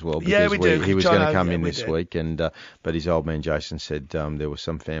Jono as well, because Yeah, we do. he was going to Jono, come yeah, in we this did. week, but his old man Jason said there were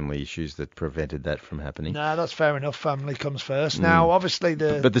some family issues that prevented that from happening. No, that's fair enough. Family comes first. Now, obviously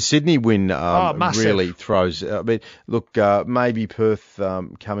But the Sydney win really throws. I mean, look, maybe Perth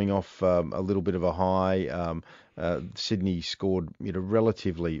coming off a little bit of a high. Sydney scored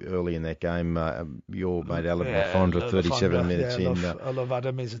relatively early in that game. Your mate Alan Lafondra, 37 minutes in. I love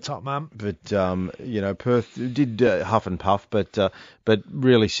Adam. He's a top man. But Perth did huff and puff, but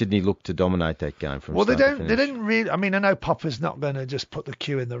really Sydney looked to dominate that game from start to finish. They didn't really. I mean, I know Popper's not going to just put the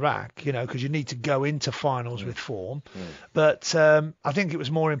cue in the rack, because you need to go into finals with form. But I think it was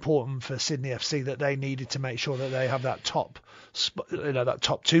more important for Sydney FC that they needed to make sure that they have that top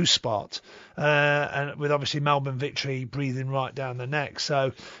 2 spot, and with obviously Melbourne victory breathing right down the neck.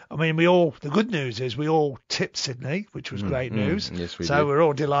 So, I mean, the good news is we all tipped Sydney, which was great news. Yes, we so did. we're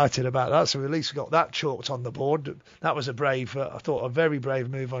all delighted about that. So at least we got that chalked on the board. That was a very brave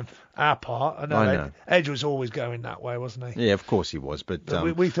move on our part. I know. Edge was always going that way, wasn't he? Yeah, of course he was. But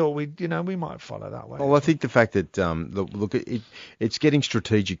we thought we might follow that way. Well, I think the fact that it's getting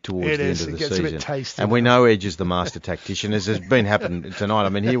strategic towards the end of the season. It gets a bit tasty. And we know Edge is the master tactician, as has been happening tonight. I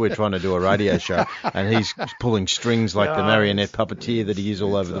mean, here we're trying to do a radio show, and he's pulling strings like the marionette puppeteer that he is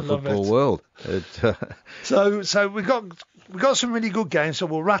all over the football world. So we've got some really good games, so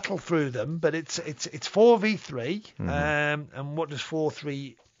we'll rattle through them. But it's 4v3, and what does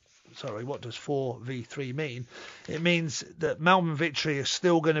 4-3 what does 4v3 mean? It means that Melbourne Victory are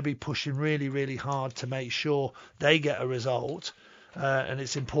still going to be pushing really, really hard to make sure they get a result. And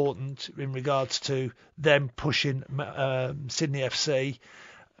it's important in regards to them pushing Sydney FC.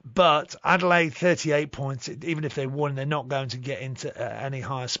 But Adelaide, 38 points. Even if they won, they're not going to get into any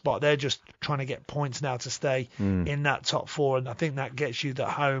higher spot. They're just trying to get points now to stay in that top four, and I think that gets you the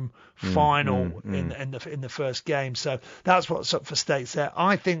home final in the first game. So that's what's up for stakes there.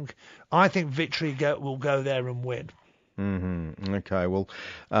 I think Victory will go there and win. Mm-hmm. Okay. Well,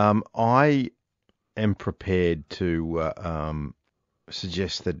 I am prepared to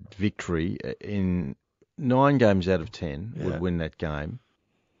suggest that Victory in 9 games out of 10 would win that game.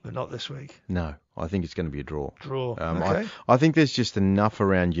 But not this week. No, I think it's going to be a draw. Okay. I think there's just enough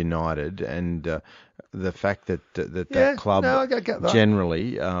around United and the fact that club I get that.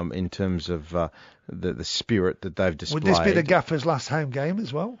 generally, in terms of the spirit that they've displayed. Would this be the Gaffer's last home game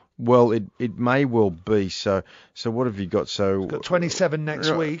as well? Well, it may well be. So what have you got? So got 27 next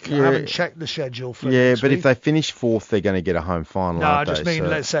week. I haven't checked the schedule for next but week. if they finish 4th, they're going to get a home final. No, I just mean,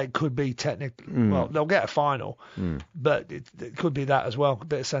 let's say it could be technically. Well, they'll get a final, but it could be that as well. A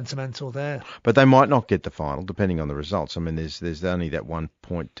bit of sentimental there. But they might not get the final, depending on the results. I mean, there's only that 1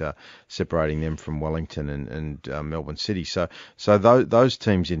 point separating them from Wellington and Melbourne City. So those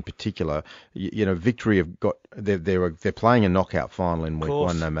teams in particular, Victory have got they're playing a knockout final in week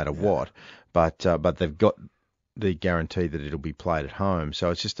 1, no matter what. But they've got the guarantee that it'll be played at home. So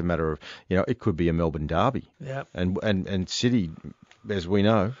it's just a matter of, it could be a Melbourne derby. Yeah. And City, as we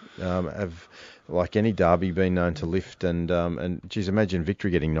know, have, like any derby, been known to lift. And geez, imagine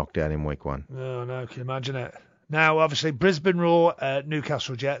Victory getting knocked out in week 1. Oh no, can you imagine it? Now, obviously, Brisbane Roar,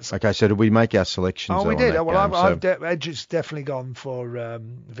 Newcastle Jets. Okay, so did we make our selections? Oh, we did. Well, I've Edge's definitely gone for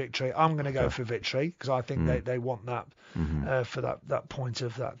Victory. I'm going to go for Victory because I think they want that for that point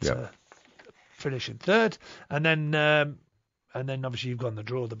of that finishing third, and then obviously you've gone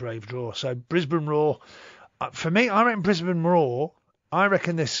the brave draw. So Brisbane Roar, for me, I reckon Brisbane Roar. I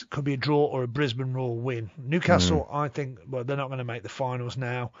reckon this could be a draw or a Brisbane Roar win. Newcastle, I think, they're not going to make the finals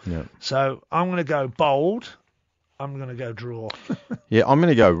now. Yeah. So I'm going to go bold. I'm going to go draw. Yeah, I'm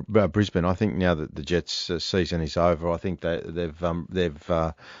going to go Brisbane. I think now that the Jets' season is over, I think they've run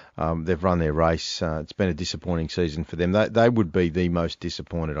their race. It's been a disappointing season for them. They would be the most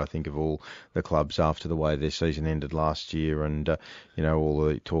disappointed, I think, of all the clubs after the way their season ended last year, and all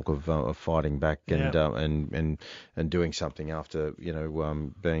the talk of fighting back and doing something after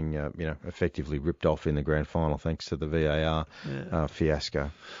being effectively ripped off in the grand final thanks to the VAR fiasco.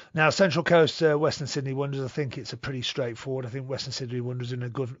 Now Central Coast, Western Sydney Wanderers. I think it's a pretty straightforward. I think Western Sydney Wanderers in a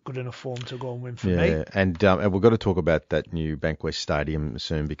good enough form to go and win for me. Yeah, and we've got to talk about that new Bankwest Stadium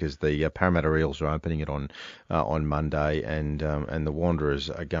soon because the Parramatta Eels are opening it on Monday, and the Wanderers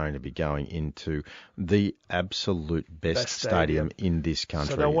are going to be going into the absolute best stadium in this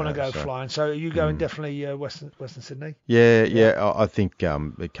country. So they'll want to go flying. So are you going definitely Western Sydney? Yeah. I think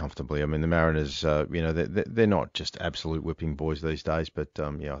comfortably. I mean, the Mariners, they're not just absolute whipping boys these days, but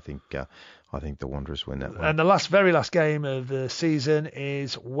I think the Wanderers win that one. And the very last game of the season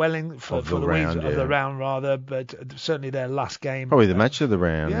is Wellington for the round, but certainly their last game. Probably the match of the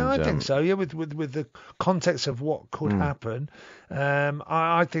round. Yeah, I think so. Yeah, with the context of what could happen,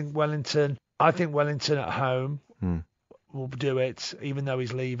 I think Wellington. I think Wellington at home will do it, even though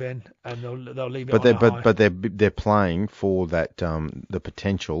he's leaving, and they'll leave it. But they're playing for that the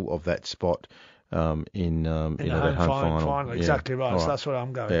potential of that spot. In the home final. Exactly right. So that's where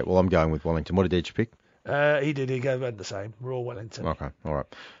I'm going. Yeah, well, I'm going with Wellington. What did Edge pick? He went the same. Raw Wellington. Okay, all right.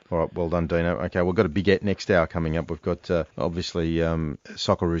 Well done, Dino. Okay, we've got a big next hour coming up. We've got obviously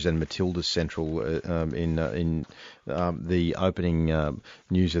Socceroos and Matildas Central in the opening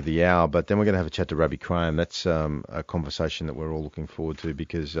news of the hour, but then we're going to have a chat to Rabbi Graham. That's a conversation that we're all looking forward to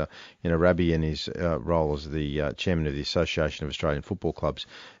because Rabbi, in his role as the chairman of the Association of Australian Football Clubs,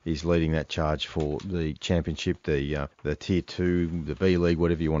 is leading that charge for the championship, the Tier 2, the B League,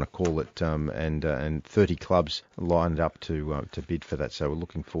 whatever you want to call it, and 30 clubs lined up to bid for that. So we're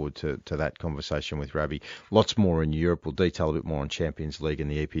looking forward to that conversation with Rabbi. Lots more in Europe. We'll detail a bit more on Champions League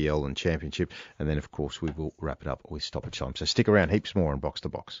and the EPL and Championship, and then of course we will wrap it up with stoppage time. So stick around, heaps more on Box to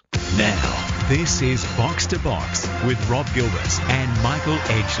Box. Now, this is Box to Box with Rob Gilbert and Michael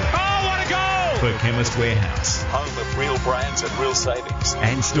Edgley. Oh, what a goal! For Chemist Warehouse. Home of real brands and real savings.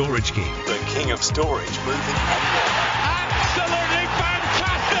 And Storage King. The king of storage, moving and more. Absolutely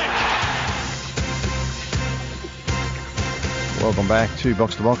fantastic! Welcome back to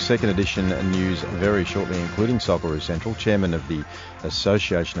Box to Box, second edition news very shortly, including Socceroos Central, chairman of the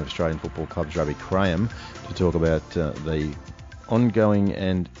Association of Australian Football Clubs, Rabbi Graham, to talk about the ongoing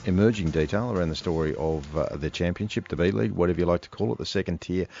and emerging detail around the story of the Championship, the B League, whatever you like to call it, the second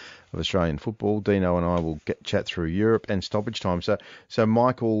tier of Australian football. Dino and I will chat through Europe and stoppage time. So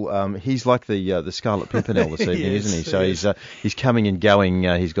Michael, he's like the Scarlet Pimpernel this evening, isn't he? So he's coming and going.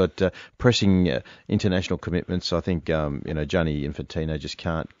 He's got pressing international commitments. I think Gianni Infantino just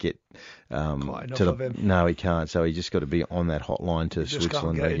can't get quite enough of him. No, he can't. So he just got to be on that hotline to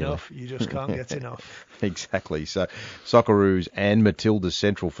Switzerland regularly. You just can't get enough. Exactly. So Socceroos and Matildas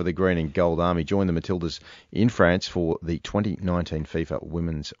Central for the Green and Gold Army join the Matildas in France for the 2019 FIFA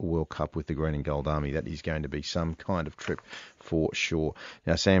Women's World Cup with the Green and Gold Army. That is going to be some kind of trip for sure.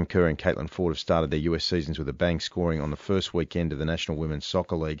 Now, Sam Kerr and Caitlin Ford have started their US seasons with a bang, scoring on the first weekend of the National Women's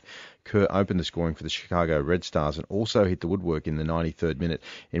Soccer League. Kerr opened the scoring for the Chicago Red Stars and also hit the woodwork in the 93rd minute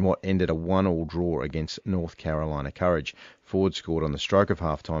in what ended a 1-1 draw against North Carolina Courage. Ford scored on the stroke of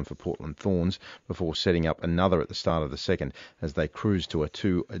half-time for Portland Thorns before setting up another at the start of the second as they cruised to a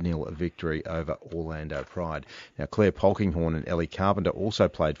 2-0 victory over Orlando Pride. Now, Claire Polkinghorne and Ellie Carpenter also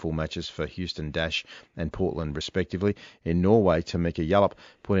played full matches for Houston Dash and Portland respectively. In Norway, Tamika Yallop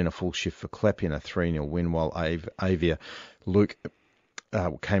put in a full shift for Klepp in a 3-0 win, while Avia Luke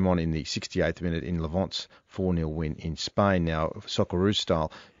came on in the 68th minute in Levant's 4-0 win in Spain. Now, Socceroos style,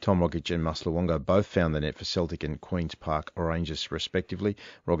 Tom Rogic and Mas Luongo both found the net for Celtic and Queen's Park Rangers, respectively.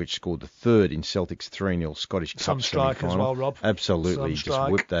 Rogic scored the third in Celtic's 3-0 Scottish Cup Some strike semi-final. as well, Rob. Absolutely. He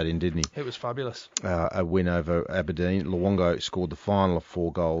just whipped that in, didn't he? It was fabulous. A win over Aberdeen. Luongo scored the final of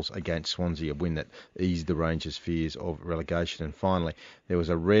 4 goals against Swansea, a win that eased the Rangers' fears of relegation. And finally, there was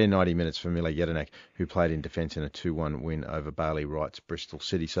a rare 90 minutes for Mila Jedinak, who played in defence in a 2-1 win over Bailey Wright's Bristol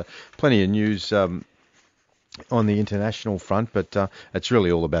City. So plenty of news on the international front, but it's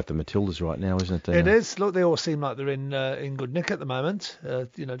really all about the Matildas right now, isn't it? It is. Look, they all seem like they're in good nick at the moment.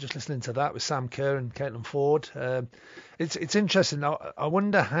 Just listening to that with Sam Kerr and Caitlin Ford, it's interesting. I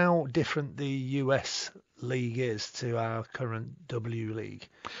wonder how different the US league is to our current W League.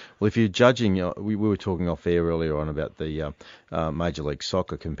 Well, if you're judging, we were talking off air earlier on about the Major League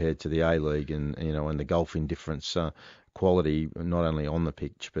Soccer compared to the A League, and the golfing difference. Quality not only on the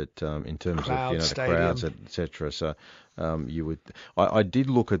pitch but in terms of the crowds, etc. So I did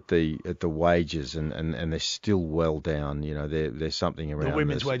look at the wages and they're still well down. There's something around the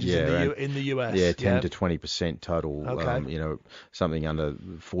women's wages in the US. Yeah, 10 to 20% total. Okay. Something under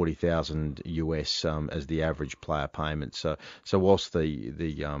 $40,000 US as the average player payment. So whilst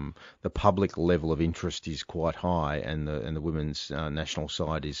the public level of interest is quite high, and the women's national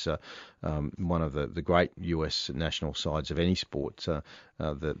side is one of the great US national sides of any sport,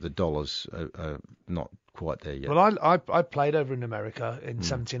 the dollars are not quite there yet. Well, I played over in America in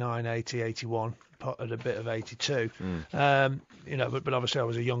 79, 80, 81, at a bit of 82. But obviously I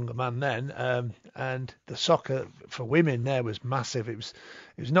was a younger man then, and the soccer for women there was massive. It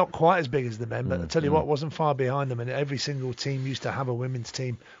was not quite as big as the men, but I tell you what, wasn't far behind them, and every single team used to have a women's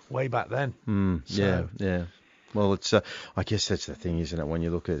team way back then. Yeah. Well, it's I guess that's the thing, isn't it? When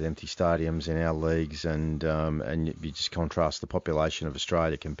you look at empty stadiums in our leagues, and you just contrast the population of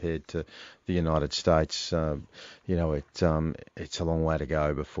Australia compared to the United States, it's a long way to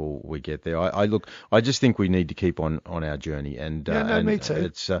go before we get there. I just think we need to keep on our journey, and me too.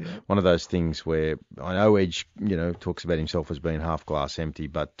 It's one of those things where I know Edge, talks about himself as being half glass empty,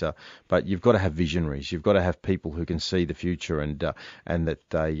 but you've got to have visionaries. You've got to have people who can see the future, and that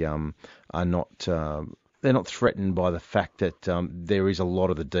they are not. They're not threatened by the fact that there is a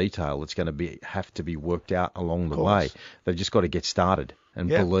lot of the detail that's going to have to be worked out along the way. They've just got to get started and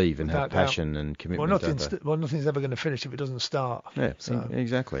believe and have passion and commitment. Nothing's ever going to finish if it doesn't start. Yeah,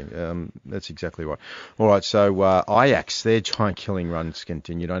 exactly. That's exactly right. All right, so Ajax, their giant killing runs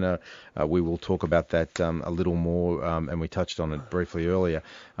continued. I know we will talk about that a little more, and we touched on it briefly earlier.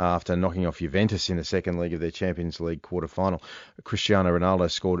 After knocking off Juventus in the second leg of their Champions League quarter-final, Cristiano Ronaldo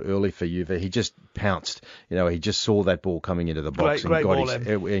scored early for Juve. He just pounced. He just saw that ball coming into the box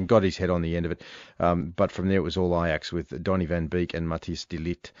and got his head on the end of it. But from there it was all Ajax, with Donny van Beek and Matthias de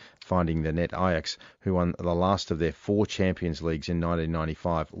Ligt finding the net. Ajax, who won the last of their 4 Champions Leagues in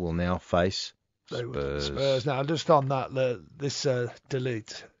 1995, will now face Spurs. Now, just on that, this de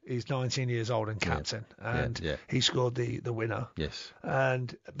Ligt, he's 19 years old and captain, he scored the winner. Yes.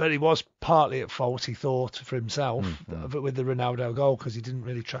 But he was partly at fault, he thought, for himself with the Ronaldo goal, because he didn't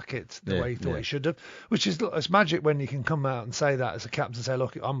really track it the way he thought he should have. Which is, it's magic when you can come out and say that as a captain, and say,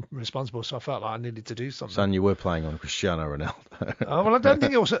 look, I'm responsible, so I felt like I needed to do something. Son, you were playing on Cristiano Ronaldo. Well, I don't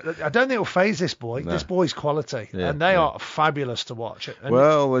think it'll phase this boy. No. This boy's quality, and they are fabulous to watch.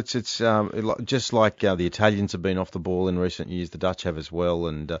 Well, it's just like the Italians have been off the ball in recent years. The Dutch have as well,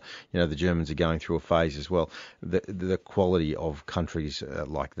 and the Germans are going through a phase as well. The quality of countries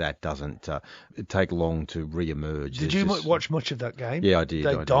like that doesn't take long to re-emerge. Did you watch much of that game? Yeah, I did.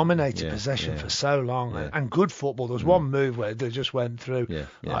 They dominated possession for so long, and good football. There was one move where they just went through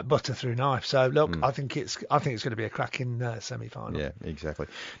like butter through knife. So look, I think it's going to be a cracking semi-final. Yeah, exactly.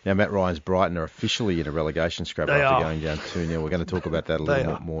 Now Matt Ryan's Brighton are officially in a relegation scrap after going down 2-0. We're going to talk about that a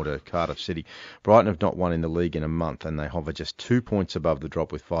little bit more to Cardiff City. Brighton have not won in the league in a month, and they hover just 2 points above the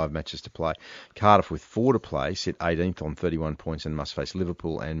drop with 5 matches to play. Cardiff, with 4 to play, sit 18th on 31 points and must face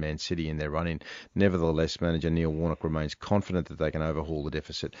Liverpool and Man City in their run-in. Nevertheless, manager Neil Warnock remains confident that they can overhaul the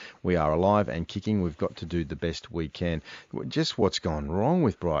deficit. We are alive and kicking. We've got to do the best we can. Just what's gone wrong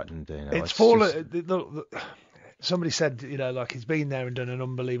with Brighton, Dino? It's fallen. Somebody said, like he's been there and done an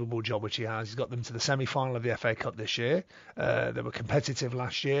unbelievable job, which he has. He's got them to the semi-final of the FA Cup this year. They were competitive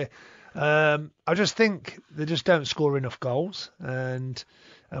last year. I just think they just don't score enough goals, and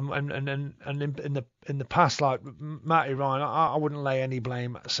in the past, like Matty Ryan, I wouldn't lay any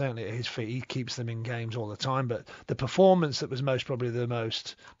blame certainly at his feet. He keeps them in games all the time, but the performance that was probably the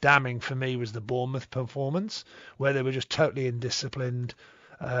most damning for me was the Bournemouth performance, where they were just totally indisciplined.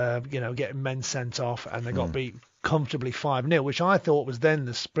 Getting men sent off, and they got beat comfortably 5-0, which I thought was then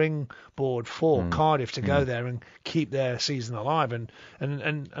the springboard for Cardiff to go there and keep their season alive. And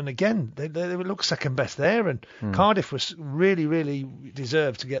again, they look second best there, and Cardiff was really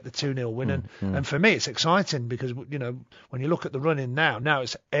deserved to get the 2-0 win. And for me, it's exciting because when you look at the run in now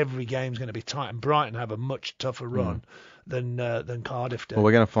it's every game's going to be tight, and Brighton have a much tougher run than Cardiff did. Well,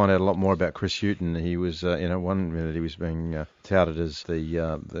 we're going to find out a lot more about Chris Hughton. He was, 1 minute he was being touted as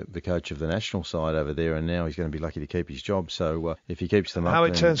the coach of the national side over there, and now he's going to be lucky to keep his job. So if he keeps them up, how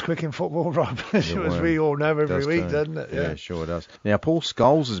it turns quick in football, Rob, as we all know every week, doesn't it? Yeah, sure it does. Now, Paul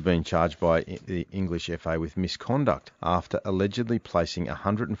Scholes has been charged by the English FA with misconduct after allegedly placing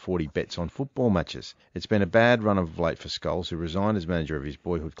 140 bets on football matches. It's been a bad run of late for Scholes, who resigned as manager of his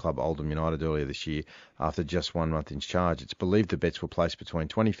boyhood club Oldham United earlier this year after just 1 month in charge. It's believed the bets were placed between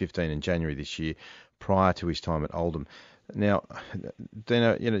 2015 and January this year, prior to his time at Oldham. Now,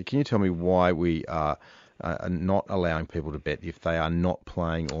 Dino, can you tell me why we are not allowing people to bet if they are not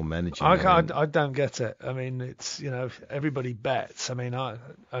playing or managing? I don't get it. I mean, it's everybody bets. I mean,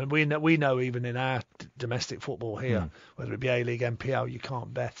 we know even in our domestic football here, whether it be A-League, NPL, you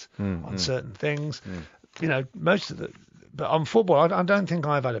can't bet on certain things. Most of the. But on football, I don't think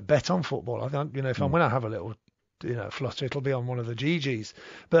I've had a bet on football. I don't, when I have a little, flutter, it'll be on one of the GGs.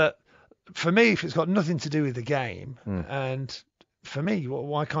 But for me, if it's got nothing to do with the game, and for me,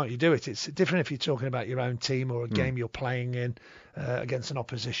 why can't you do it? It's different if you're talking about your own team or a game you're playing in against an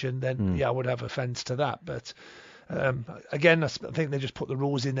opposition. Then I would have offence to that. But again, I think they just put the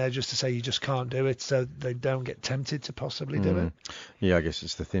rules in there just to say you just can't do it, so they don't get tempted to possibly do it. Yeah, I guess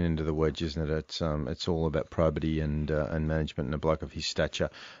it's the thin end of the wedge, isn't it? It's all about probity and management, and a bloke of his stature.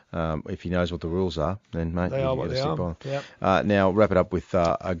 If he knows what the rules are, then mate, they are what they are. Yep. Now wrap it up with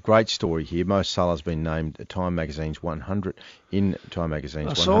a great story here. Mo Salah's been named Time Magazine's 100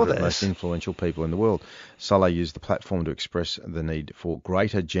 most influential people in the world. Salah used the platform to express the need for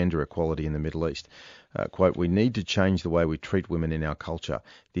greater gender equality in the Middle East. Quote, "We need to change the way we treat women in our culture.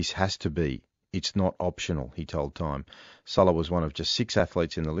 This has to be. It's not optional," he told Time. Salah was one of just 6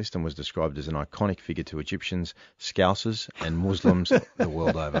 athletes in the list and was described as an iconic figure to Egyptians, Scousers and Muslims the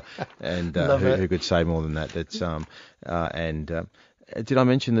world over. And who could say more than that? That's did I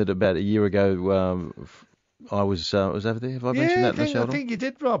mention that about a year ago I was over there? Have I mentioned that in the show? I think you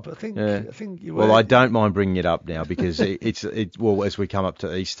did, Rob. I think you were. Well, I don't mind bringing it up now because it's as we come up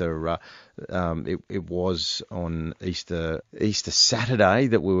to Easter, it was on Easter Saturday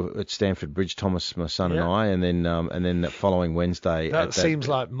that we were at Stamford Bridge, Thomas, my son, and I, and then the following Wednesday. That seems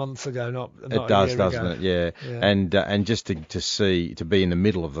like months ago, not it does, doesn't ago. it? Yeah. And just to be in the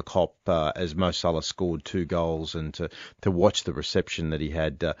middle of the COP as Mo Salah scored 2 goals and to watch the reception that he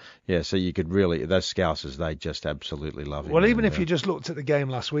had, so you could really, those Scousers, they just absolutely love him. Well, even if you just looked at the game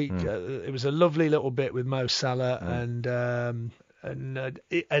last week, it was a lovely little bit with Mo Salah and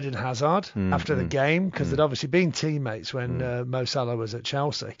Eden Hazard after the game, because they'd obviously been teammates when Mo Salah was at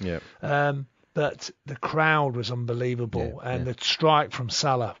Chelsea. Yeah. But the crowd was unbelievable, and the strike from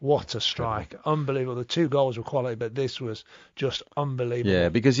Salah, what a strike. Unbelievable. The 2 goals were quality, but this was just unbelievable. Yeah,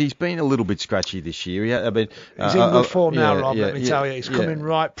 because he's been a little bit scratchy this year. He's in good form now, Rob, let me tell you. He's coming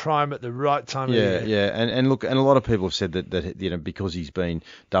right prime at the right time of the year. Yeah, and look, and a lot of people have said that because he's been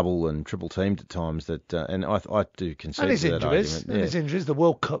double and triple teamed at times, that and I do concede to that argument. And his injuries, the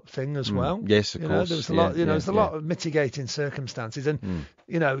World Cup thing as well. Yes, of course. There was a lot, there's a lot of mitigating circumstances, and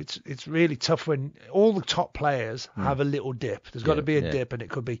it's really tough enough when all the top players have a little dip. There's got to be a dip, and it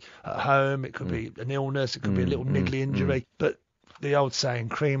could be at home, it could be an illness, it could be a little niggly injury. But the old saying,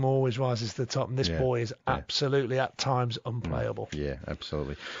 cream always rises to the top, and this boy is absolutely at times unplayable. Yeah,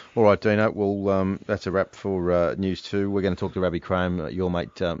 absolutely. All right, Dino, well, that's a wrap for News 2. We're going to talk to Robbie Crane, your mate,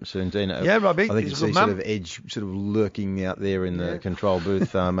 soon. Dino, yeah, Robbie, I think he's you a see good man. sort of Edge sort of lurking out there in the control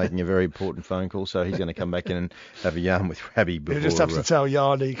booth, making a very important phone call, so he's going to come back in and have a yarn with Robbie before... You just have to tell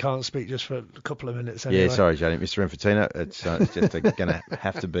Yardy he can't speak just for a couple of minutes anyway. Yeah, sorry, Johnny. Mr. Infantino, it's just going to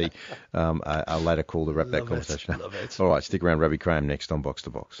have to be a later call to wrap that conversation up. Love it. All right, stick around. Robbie Crane next on Box to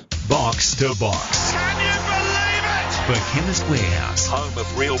Box. Box to Box. Can you believe it? For Chemist Warehouse Home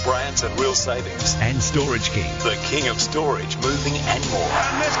of real brands and real savings. and Storage King. The king of storage, moving and more.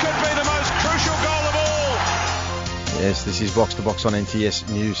 And this could be the most crucial goal of all. Yes, this is Box to Box on NTS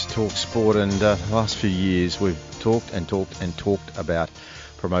News Talk Sport, and the last few years we've talked about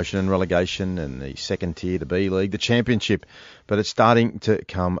promotion and relegation and the second tier, the B League, the Championship, but it's starting to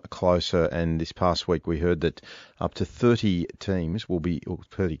come closer, and this past week we heard that up to 30 teams will be, or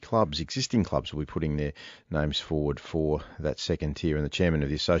 30 clubs, existing clubs, will be putting their names forward for that second tier, and the chairman of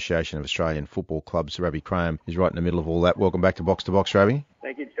the Association of Australian Football Clubs, Robbie Crane, is right in the middle of all that. Welcome back to Box, Robbie.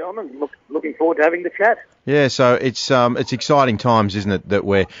 Thank you, gentlemen. Looking forward to having the chat. Yeah, so it's exciting times, isn't it, that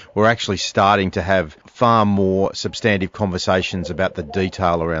we're actually starting to have far more substantive conversations about the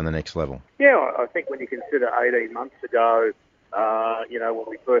detail around the next level. Yeah, I think when you consider 18 months ago, when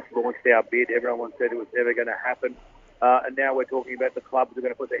we first launched our bid, everyone said it was never going to happen. And now we're talking about the clubs are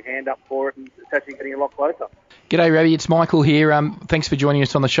going to put their hand up for it, and it's actually getting a lot closer. G'day, Robbie. It's Michael here. Thanks for joining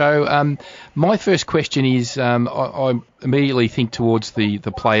us on the show. My first question is, I immediately think towards the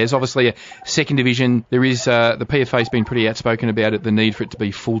players. Obviously, a second division, there is the PFA's been pretty outspoken about it, the need for it to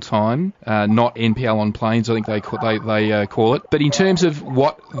be full-time, not NPL on planes, I think they call it. But in terms of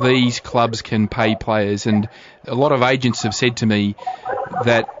what these clubs can pay players, and a lot of agents have said to me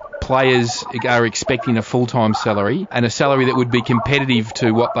that players are expecting a full-time salary, and a salary that would be competitive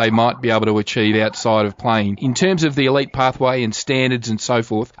to what they might be able to achieve outside of playing. In terms of the elite pathway and standards and so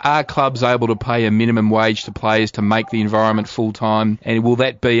forth, are clubs able to pay a minimum wage to players to make the environment full-time, and will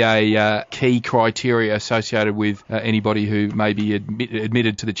that be a key criteria associated with anybody who may be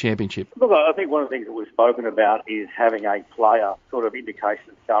admitted to the championship? Look, I think one of the things that we've spoken about is having a player sort of indication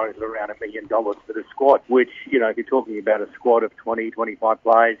of salaries of around $1 million for the squad, which, if you're talking about a squad of 20, 25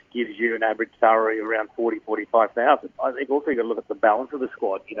 players, gives you an average salary around 40, 45,000. I think also you've got to look at the balance of the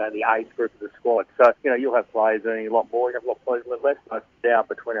squad, the age group of the squad. So, you'll have players earning a lot more, you have a lot of players a lot less. No doubt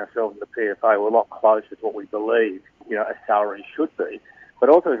between ourselves and the PFA, we're a lot closer to what we believe, a salary should be. But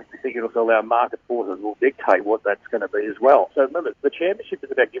also, I think it'll also allow market forces will dictate what that's going to be as well. So remember, the championship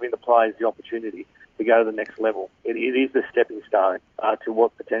is about giving the players the opportunity to go to the next level. It is the stepping stone to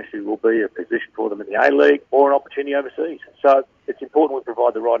what potentially will be a position for them in the A-League or an opportunity overseas. So it's important we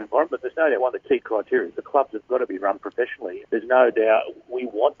provide the right environment, but there's no doubt one of the key criteria, the clubs have got to be run professionally. There's no doubt we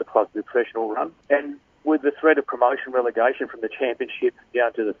want the clubs to be professional run. And with the threat of promotion relegation from the championship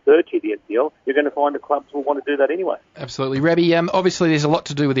down to the third tier, the NPL, you're going to find the clubs will want to do that anyway. Absolutely. Robbie, obviously there's a lot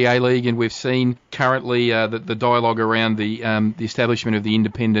to do with the A-League, and we've seen currently the dialogue around the establishment of the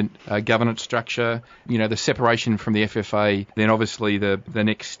independent governance structure, the separation from the FFA, then obviously the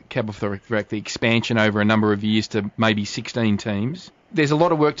next cab off the rank, the expansion over a number of years to maybe 16 teams. There's a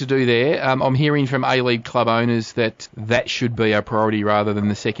lot of work to do there. I'm hearing from A-League club owners that should be a priority rather than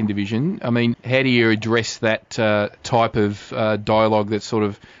the second division. I mean, how do you address that type of dialogue that's sort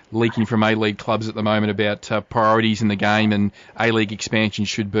of leaking from A-League clubs at the moment about priorities in the game, and A-League expansion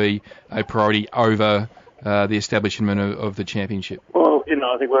should be a priority over the establishment of the championship? Well,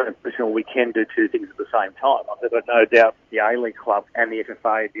 I think we're in a position where we can do two things at the same time. I've got no doubt the A-League club and the FFA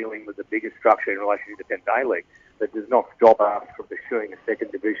are dealing with the biggest structure in relation to independent A-League. That does not stop us from pursuing a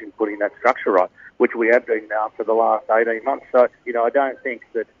second division, putting that structure right, which we have been now for the last 18 months. So, I don't think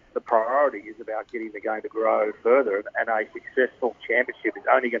that the priority is about getting the game to grow further, and a successful championship is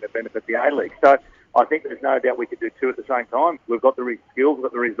only going to benefit the A-League. So I think there's no doubt we could do two at the same time. We've got the skills, we've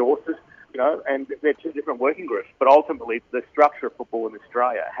got the resources, and they're two different working groups. But ultimately, the structure of football in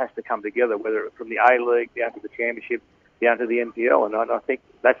Australia has to come together, whether it's from the A-League down to the championship, down to the NPL, and I think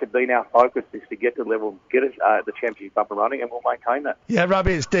that should be our focus, is to get to the level, get the championship up and running, and we'll maintain that. Yeah,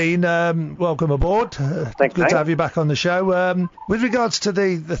 Robbie, it's Dean. Welcome aboard. Thanks, Good mate. to have you back on the show. With regards to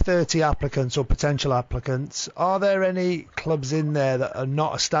the 30 applicants or potential applicants, are there any clubs in there that are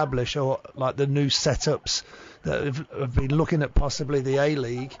not established, or like the new setups that have been looking at possibly the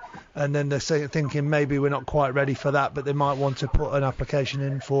A-League, and then they're thinking maybe we're not quite ready for that, but they might want to put an application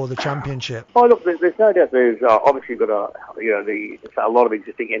in for the Championship? Oh, look, there's no doubt. There's obviously got a lot of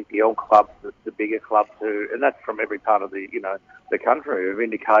existing NPL clubs, the bigger clubs and that's from every part of the country, who've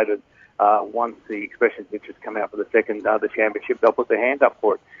indicated once the expressions of interest come out for the Championship, they'll put their hand up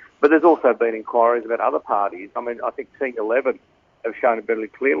for it. But there's also been inquiries about other parties. I mean, I think Team 11 have shown it very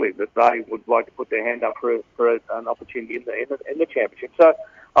clearly that they would like to put their hand up for an opportunity in the Championship. So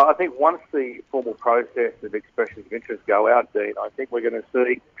I think once the formal process of expressions of interest go out, Dean, I think we're going to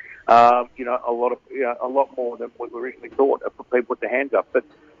see a lot more than what we originally thought of people put their hands up. But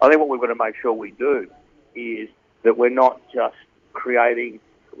I think what we've got to make sure we do is that we're not just creating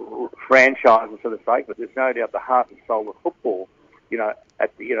franchises for the sake of it. There's no doubt the heart and soul of football,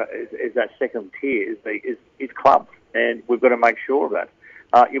 is that second tier is clubs, and we've got to make sure of that.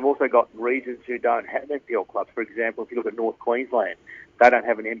 You've also got regions who don't have NPL clubs. For example, if you look at North Queensland, they don't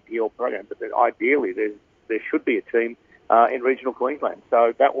have an NPL program, but ideally there should be a team in regional Queensland.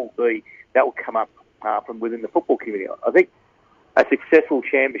 So that will come up from within the football community. I think a successful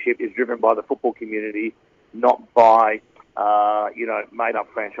championship is driven by the football community, not by made up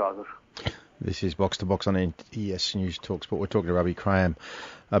franchises. This is Box to Box on NTS News Talk Sport. We're talking to Robbie Graham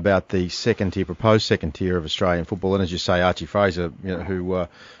about the proposed second tier of Australian football. And as you say, Archie Fraser, who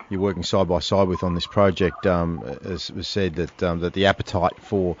you're working side by side with on this project, has said that the appetite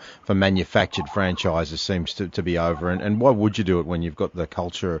for manufactured franchises seems to be over. And why would you do it when you've got the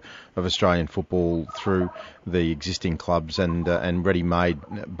culture of Australian football through the existing clubs and ready-made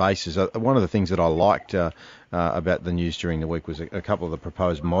bases? One of the things that I liked about the news during the week was a couple of the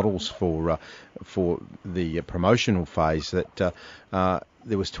proposed models for the promotional phase that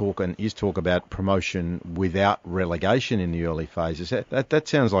there was talk and is talk about promotion without relegation in the early phases. That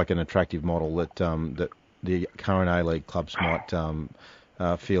sounds like an attractive model that the current A-League clubs might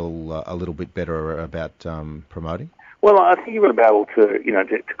feel a little bit better about promoting. Well, I think you've got to be able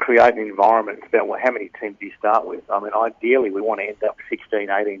to create an environment about how many teams do you start with. I mean, ideally, we want to end up 16,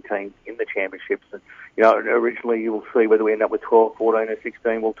 18 teams in the championships. And, originally you will see whether we end up with 12, 14 or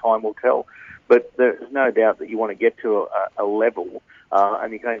 16. Well, time will tell. But there's no doubt that you want to get to a level,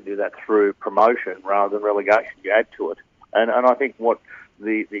 and you can only do that through promotion rather than relegation. You add to it. And I think what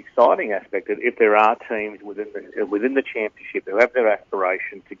the exciting aspect is if there are teams within the championship who have their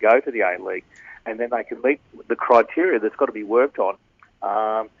aspiration to go to the A-League, and then they can meet the criteria that's got to be worked on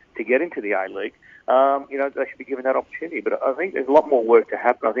to get into the A-League, they should be given that opportunity. But I think there's a lot more work to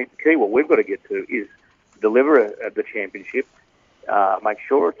happen. I think the key, what we've got to get to is deliver the championship, make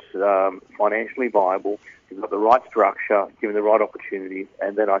sure it's financially viable, you've got the right structure, given the right opportunities,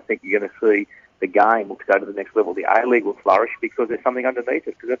 and then I think you're going to see the game will go to the next level. The A-League will flourish because there's something underneath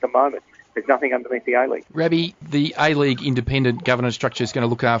it, because at the moment there's nothing underneath the A-League. Rabbi, the A-League independent governance structure is going to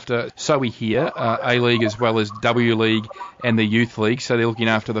look after, so we hear, A-League as well as W-League and the Youth League, so they're looking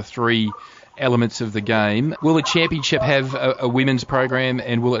after the three elements of the game. Will the championship have a women's program,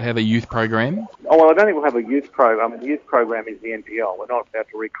 and will it have a youth program? Oh, well, I don't think we'll have a youth program. The youth program is the NPL. We're not about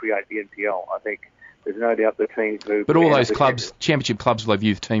to recreate the NPL. I think there's no doubt the teams move. But all those clubs, championship clubs, will have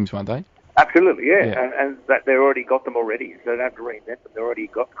youth teams, won't they? Absolutely, yeah. And that they've already got them already, so they don't have to reinvent them. They've already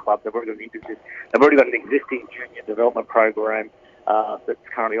got clubs. They've already got an existing junior development program that's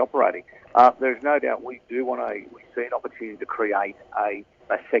currently operating. There's no doubt we see an opportunity to create a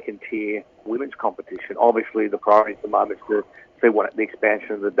second-tier women's competition. Obviously, the priority at the moment is to see the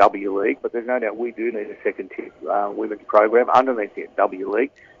expansion of the W League, but there's no doubt we do need a second-tier women's program underneath the W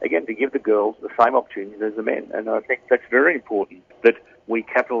League, again, to give the girls the same opportunities as the men. And I think that's very important that we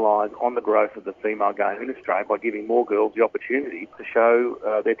capitalise on the growth of the female game in Australia by giving more girls the opportunity to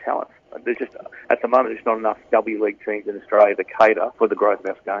show their talents. There's just, at the moment, there's not enough W League teams in Australia to cater for the growth of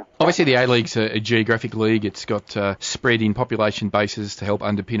our game. Obviously, the A-League's a geographic league. It's got spread in population bases to help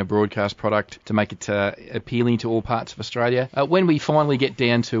underpin a broadcast product to make it appealing to all parts of Australia. When we finally get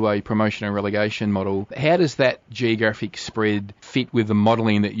down to a promotion and relegation model, how does that geographic spread fit with the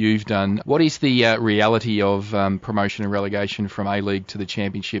modelling that you've done? What is the reality of promotion and relegation from A-League to the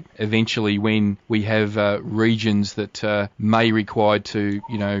Championship eventually when we have regions that may require to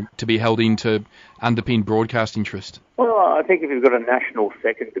be held in to underpin broadcast interest? Well, I think if you've got a national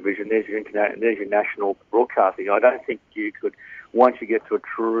second division, there's your national broadcasting. I don't think you could, once you get to a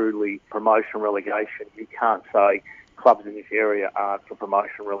truly promotion relegation, you can't say clubs in this area aren't for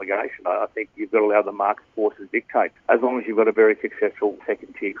promotion and relegation. I think you've got to allow the market forces dictate. As long as you've got a very successful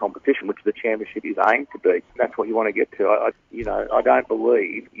second-tier competition, which the Championship is aimed to be, that's what you want to get to. I don't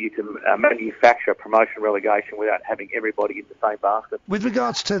believe you can manufacture promotion and relegation without having everybody in the same basket. With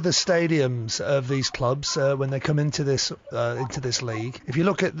regards to the stadiums of these clubs, when they come into this league, if you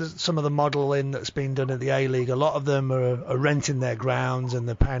look at some of the modelling that's been done at the A-League, a lot of them are renting their grounds and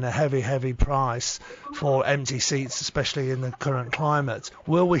they're paying a heavy price for empty seats, especially in the current climate.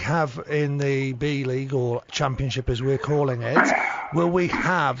 Will we have in the B-League, or Championship as we're calling it, will we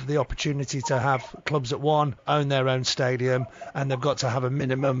have the opportunity to have clubs that, one, own their own stadium and they've got to have a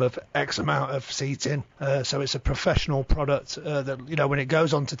minimum of X amount of seating, so it's a professional product that, when it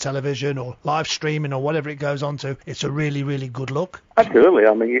goes onto television or live streaming or whatever it goes onto, it's a really, really good look? Absolutely.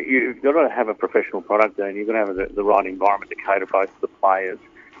 I mean, you've got to have a professional product there, and you've got to have the right environment to cater both to the players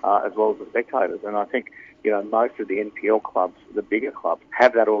as well as the spectators. And I think, most of the NPL clubs, the bigger clubs,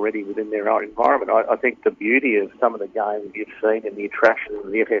 have that already within their own environment. I think the beauty of some of the games you've seen in the attractions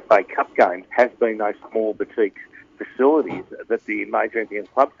of the FFA Cup games has been those small boutique facilities that the major NPL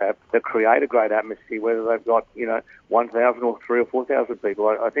clubs have that create a great atmosphere, whether they've got, 1,000 or 3,000 or 4,000 people.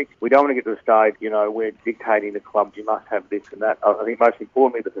 I think we don't want to get to the stage, where dictating to clubs you must have this and that. I think most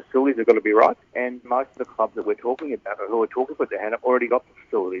importantly, the facilities have got to be right. And most of the clubs that we're talking about, or who are talking about their hand, have already got the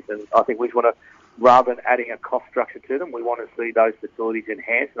facilities. And I think we just want to, rather than adding a cost structure to them, we want to see those facilities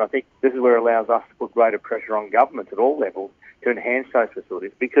enhanced. And I think this is where it allows us to put greater pressure on governments at all levels to enhance those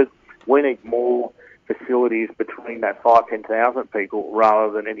facilities, because we need more facilities between that 5,000-10,000 people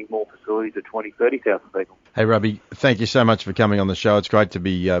rather than any more facilities of 20,000-30,000 people. Hey, Robbie, thank you so much for coming on the show. It's great to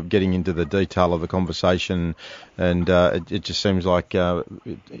be getting into the detail of the conversation, and it just seems like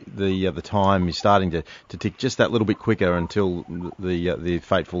the time is starting to tick just that little bit quicker until the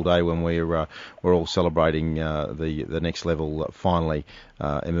fateful day when we're all celebrating the next level finally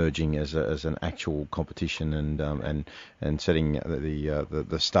emerging as an actual competition and setting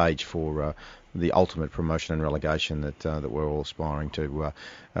the stage for the ultimate promotion and relegation that we're all aspiring to.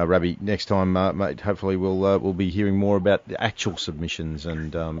 Rabbi, next time, mate, hopefully we'll be hearing more about the actual submissions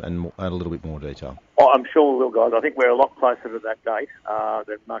and a little bit more detail. Oh, I'm sure we will, guys. I think we're a lot closer to that date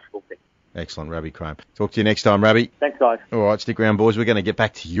than most will think. Excellent, Rabbi Crane. Talk to you next time, Rabbi. Thanks, guys. All right, stick around, boys. We're going to get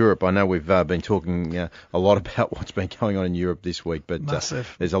back to Europe. I know we've been talking a lot about what's been going on in Europe this week, but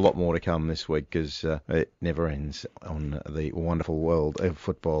there's a lot more to come this week because it never ends on the wonderful world of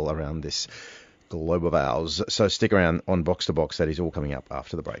football around this globe of ours. So stick around on Box to Box. That is all coming up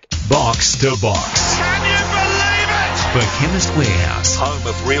after the break. Box to Box. Can you believe it? For Chemist Warehouse. Home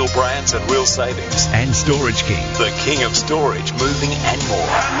of real brands and real savings. And Storage King. The king of storage, moving and more.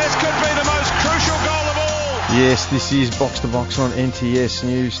 And this could be the most crucial goal of all. Yes, this is Box to Box on NTS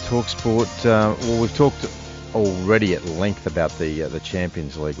News Talksport. Well, we've talked already at length about the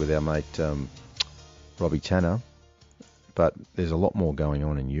Champions League with our mate Robbie Tanner, but there's a lot more going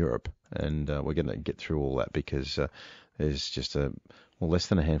on in Europe. And we're going to get through all that because there's just less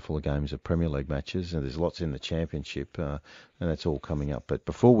than a handful of games of Premier League matches, and there's lots in the Championship, and that's all coming up. But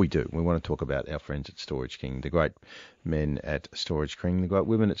before we do, we want to talk about our friends at Storage King, the great men at Storage King, the great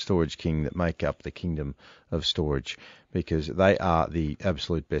women at Storage King that make up the kingdom of storage, because they are the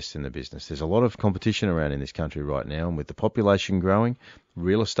absolute best in the business. There's a lot of competition around in this country right now, and with the population growing,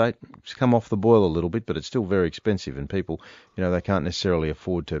 real estate has come off the boil a little bit, but it's still very expensive, and people, they can't necessarily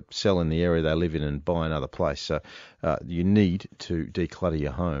afford to sell in the area they live in and buy another place. So you need to declutter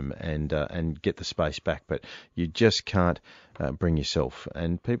your home and get the space back, but you just can't bring yourself,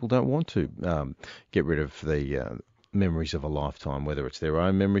 and people don't want to get rid of the memories of a lifetime, whether it's their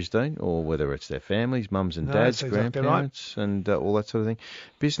own memories, Dean, or whether it's their families, mums and dads, grandparents, and all that sort of thing.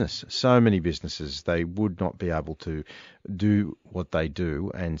 Business, so many businesses, they would not be able to do what they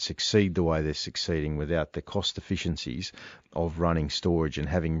do and succeed the way they're succeeding without the cost efficiencies of running storage and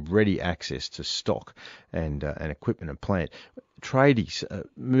having ready access to stock and equipment and plant. Tradies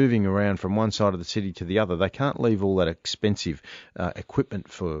moving around from one side of the city to the other, they can't leave all that expensive equipment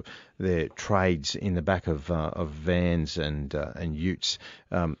for their trades in the back of vans and utes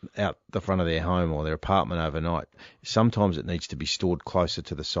out the front of their home or their apartment overnight. Sometimes it needs to be stored closer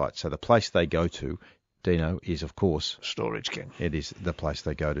to the site. So the place they go to, Dino, is, of course, Storage King. It is the place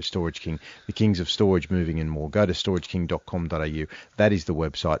they go to, Storage King, the kings of storage, moving and more. Go to storageking.com.au. That is the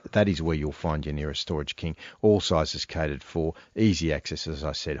website. That is where you'll find your nearest Storage King. All sizes catered for, easy access, as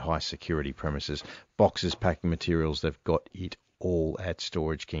I said, high security premises, boxes, packing materials. They've got it all at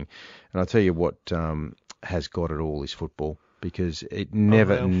Storage King. And I'll tell you what has got it all is football. because it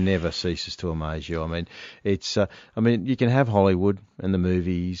never ceases to amaze you. I mean, it's you can have Hollywood and the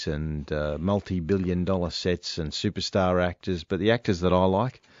movies and multi-billion-dollar sets and superstar actors, but the actors that I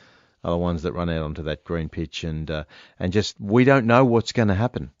like are the ones that run out onto that green pitch and just we don't know what's going to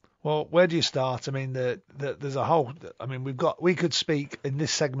happen. Well, where do you start? I mean, there's a whole. I mean, we could speak in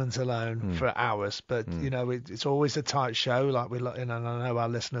this segment alone for hours, but it's always a tight show. Like and I know our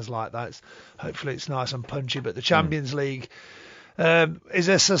listeners like that. Hopefully, it's nice and punchy. But the Champions League, is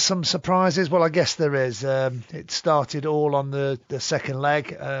there some surprises? Well, I guess there is. It started all on the second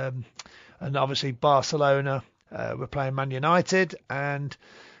leg, and obviously Barcelona were playing Man United, and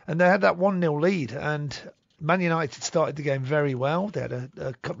they had that 1-0 lead, and Man United started the game very well. They had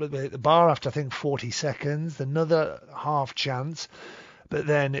a couple of at the bar after, I think, 40 seconds, another half chance. But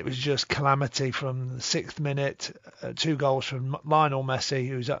then it was just calamity from the 6th minute. 2 goals from Lionel Messi,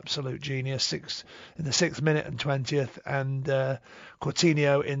 who's absolute genius, in the 6th minute and 20th, and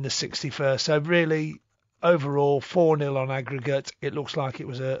Coutinho in the 61st. So really, overall, 4-0 on aggregate. It looks like it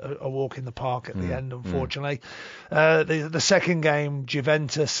was a walk in the park at the end, unfortunately. The second game,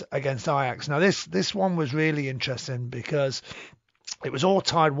 Juventus against Ajax. Now, this one was really interesting because it was all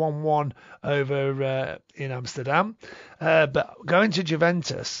tied 1-1 over in Amsterdam. But going to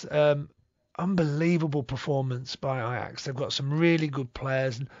Juventus, unbelievable performance by Ajax. They've got some really good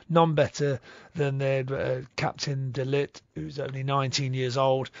players, none better than their captain De Ligt, who's only 19 years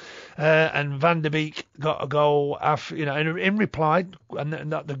old, and Van der Beek got a goal after, in reply. And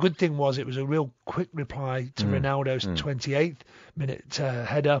the good thing was it was a real quick reply to Ronaldo's 28th minute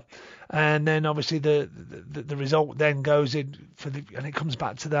header, and then obviously the result then goes in and it comes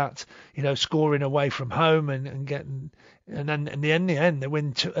back to that, scoring away from home and getting. And then in the end, they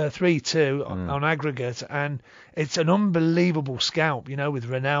win 3-2 on aggregate, and it's an unbelievable scalp, with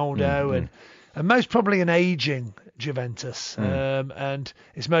Ronaldo and most probably an aging Juventus, and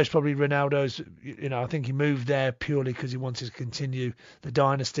it's most probably Ronaldo's. I think he moved there purely because he wanted to continue the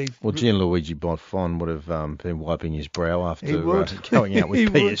dynasty. Well, Gianluigi Buffon would have been wiping his brow after going out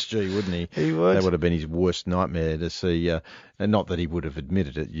with PSG, wouldn't he? He would. That would have been his worst nightmare to see. And not that he would have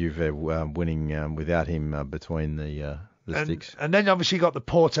admitted it. Juve winning without him between the sticks. And then obviously you got the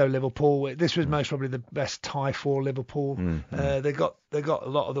Porto Liverpool. This was most probably the best tie for Liverpool. They got a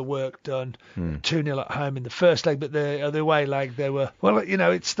lot of the work done. 2-0 at home in the first leg, but the away leg they were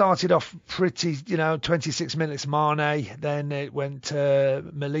it started off pretty 26 minutes Mane, then it went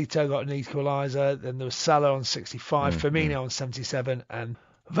Milito got an equaliser, then there was Salah on 65, Firmino on 77, and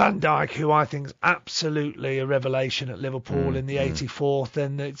Van Dijk, who I think is absolutely a revelation at Liverpool in the 84th,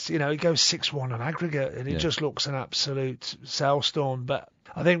 and it's it goes 6-1 on aggregate, and it just looks an absolute sailstorm. But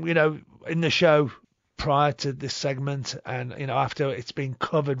I think in the show prior to this segment, and after it's been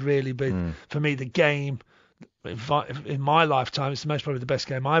covered really, but for me the game in my lifetime, it's probably the best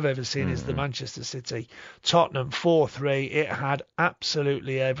game I've ever seen, is the Manchester City Tottenham 4-3. It had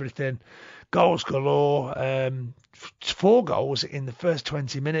absolutely everything, goals galore. 4 goals in the first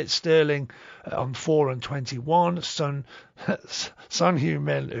 20 minutes. Sterling on 4 and 21. Son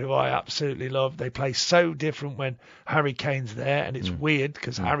Heung-min, who I absolutely love. They play so different when Harry Kane's there, and it's weird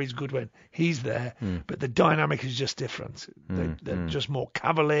because Harry's good when he's there, but the dynamic is just different. They're just more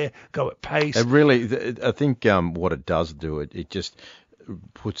cavalier, go at pace. It really, I think what it does do, it just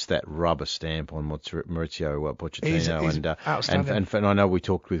puts that rubber stamp on Maurizio Pochettino, and I know we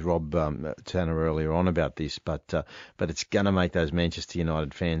talked with Rob Tanner earlier on about this, but it's going to make those Manchester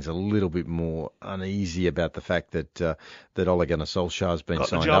United fans a little bit more uneasy about the fact that Ole Gunnar Solskjaer's been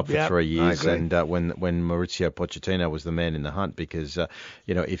signed up for 3 years, and when Maurizio Pochettino was the man in the hunt, because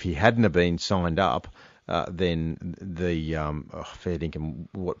if he hadn't have been signed up, then the fair dinkum,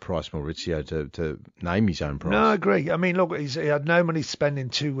 what price Maurizio to name his own price? No, I agree. I mean, look, he had no money to spend in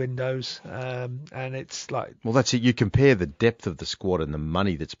 2 windows, and it's like... Well, that's it. You compare the depth of the squad and the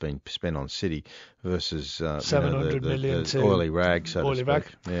money that's been spent on City versus 700 million the oily rag, so to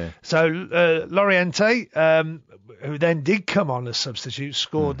speak. Yeah. So Loriente, who then did come on as substitute,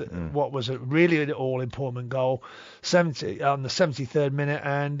 scored what was a really all-important goal on the 73rd minute,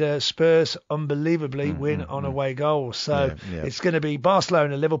 and Spurs unbelievably win on away goals. So it's going to be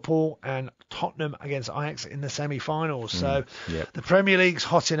Barcelona, Liverpool, and Tottenham against Ajax in the semi-finals. So the Premier League's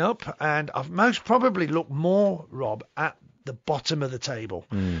hotting up, and I've most probably looked more, Rob, at the bottom of the table,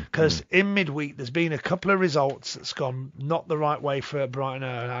 because in midweek there's been a couple of results that's gone not the right way for Brighton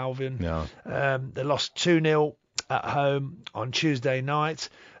and Albion. They lost 2-0 at home on Tuesday night,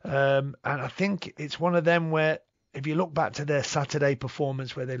 and I think it's one of them where if you look back to their Saturday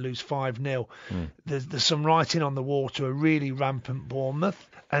performance where they lose 5-0, there's some writing on the wall to a really rampant Bournemouth.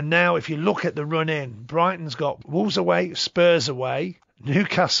 And now if you look at the run in, Brighton's got Wolves away, Spurs away,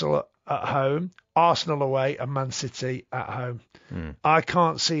 Newcastle at home, Arsenal away, and Man City at home. I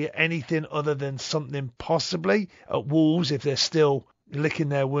can't see anything other than something possibly at Wolves if they're still licking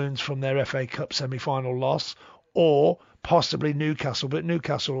their wounds from their FA Cup semi-final loss, or possibly Newcastle. But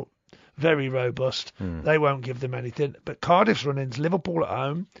Newcastle, very robust. They won't give them anything. But Cardiff's run-ins, Liverpool at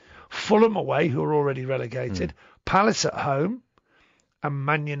home, Fulham away, who are already relegated, Palace at home, and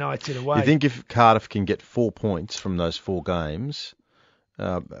Man United away. You think if Cardiff can get 4 points from those 4 games,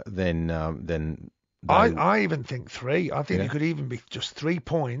 then I even think 3. I think it could even be just 3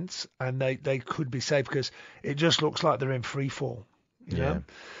 points, and they could be safe because it just looks like they're in free fall. You know?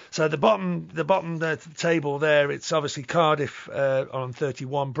 So the bottom the table there, it's obviously Cardiff on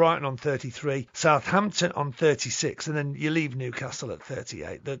 31, Brighton on 33, Southampton on 36, and then you leave Newcastle at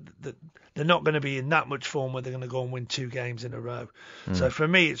 38. They're not going to be in that much form where they're going to go and win 2 games in a row. So for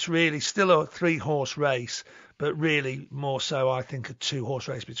me, it's really still a 3-horse race, but really more so, I think, a 2-horse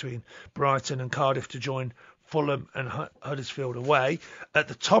race between Brighton and Cardiff to join Fulham and Huddersfield away. At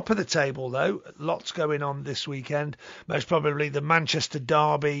the top of the table, though, lots going on this weekend. Most probably the Manchester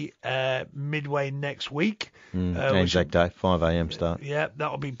derby midway next week. Anzac Day, 5 a.m. start. Yeah,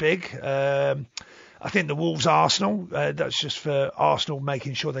 that'll be big. I think the Wolves Arsenal, that's just for Arsenal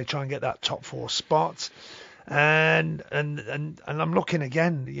making sure they try and get that top 4 spot. And I'm looking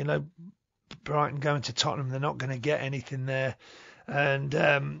again, you know, Brighton going to Tottenham, they're not going to get anything there.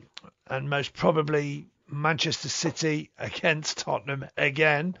 And most probably Manchester City against Tottenham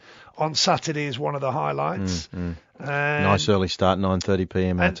again on Saturday is one of the highlights. Nice early start, 9:30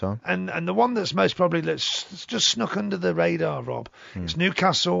 p.m. our time. And the one that's most probably that's just snuck under the radar, Rob, is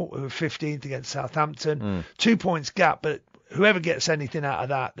Newcastle, who are 15th against Southampton. 2 points gap, but whoever gets anything out of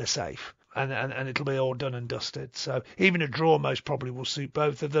that, they're safe. And it'll be all done and dusted. So even a draw most probably will suit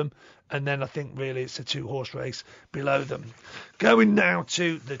both of them. And then I think really it's a 2-horse race below them. Going now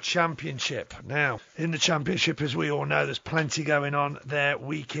to the Championship. Now, in the Championship, as we all know, there's plenty going on there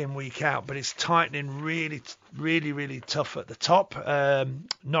week in, week out. But it's tightening really, really, really tough at the top.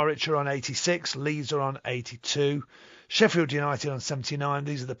 Norwich are on 86. Leeds are on 82. Sheffield United on 79.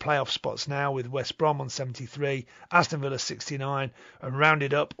 These are the playoff spots now, with West Brom on 73, Aston Villa 69, and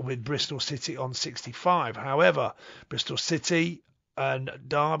rounded up with Bristol City on 65. However, Bristol City and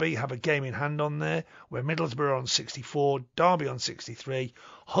Derby have a game in hand on there, where Middlesbrough on 64, Derby on 63,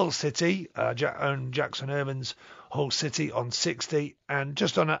 Hull City, Jackson Irvin's Hull City on 60, and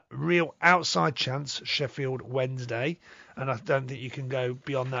just on a real outside chance, Sheffield Wednesday. And I don't think you can go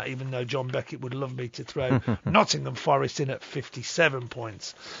beyond that, even though John Beckett would love me to throw Nottingham Forest in at 57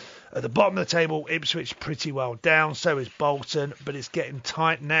 points. At the bottom of the table, Ipswich pretty well down, so is Bolton, but it's getting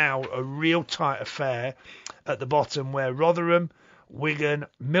tight now, a real tight affair at the bottom, where Rotherham, Wigan,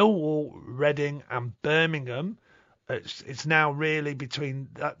 Millwall, Reading and Birmingham, it's now really between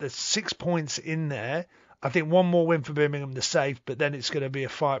that. There's 6 points in there. I think one more win for Birmingham, they're safe, but then it's going to be a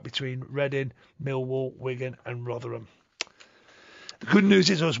fight between Reading, Millwall, Wigan and Rotherham. The good news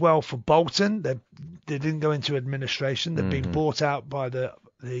is as well for Bolton, they didn't go into administration. They've been bought out by the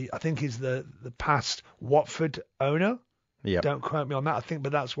I think he's the past Watford owner. Yep. Don't quote me on that, I think,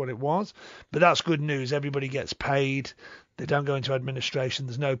 but that's what it was. But that's good news. Everybody gets paid. They don't go into administration.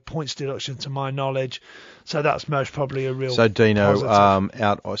 There's no points deduction to my knowledge. So that's most probably a real Dino,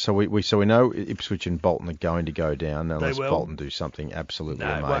 positive. So we know Ipswich and Bolton are going to go down unless will. Bolton do something absolutely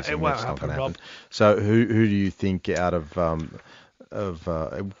No, amazing. it won't That's not happen, going to happen. Rob. So who do you think out of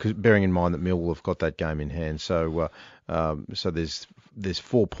 'cause bearing in mind that Millwall have got that game in hand, so there's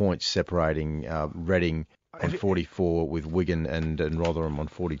 4 points separating Reading on 44 with Wigan and Rotherham on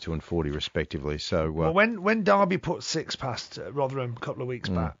 42 and 40 respectively. So well, when Derby put 6 past Rotherham a couple of weeks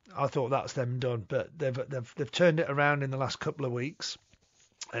back, I thought that's them done, but they've turned it around in the last couple of weeks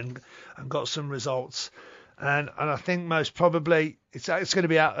and got some results, and I think most probably it's going to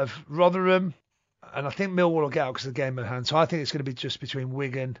be out of Rotherham. And I think Millwall will get out because of the game at hand. So I think it's going to be just between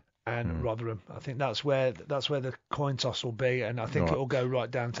Wigan and Rotherham. I think that's where the coin toss will be, and I think it will go right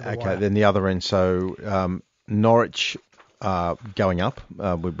down to the wire. Okay, then the other end. So Norwich going up.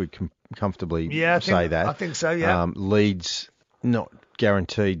 We can comfortably say that. I think so. Yeah. Leeds not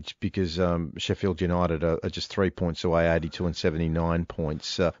guaranteed because Sheffield United are just 3 points away, 82 and 79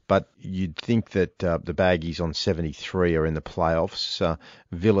 points. But you'd think that the Baggies on 73 are in the playoffs.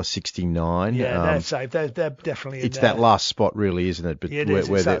 Villa 69. Yeah, they're safe. They're definitely in It's there. that last spot, really, isn't it? But Yeah, it is.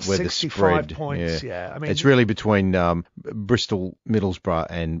 where It's the 65 spread points, yeah. I mean, it's really between Bristol,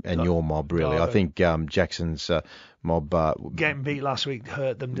 Middlesbrough, and your mob, really. I think Jackson's mob getting beat last week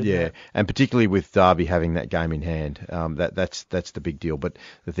hurt them, didn't yeah, it? and particularly with Derby having that game in hand, that's the big deal. But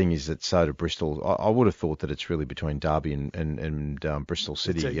the thing is that so did Bristol. I would have thought that it's really between Derby and Bristol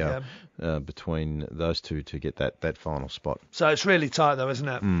City, between those two to get that final spot. So it's really tight, though, isn't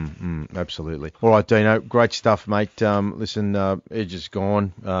it? Absolutely. All right, Dino, great stuff, mate. Listen, Edge is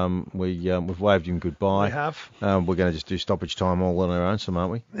gone. We've waved him goodbye. We have. We're going to just do stoppage time all on our own,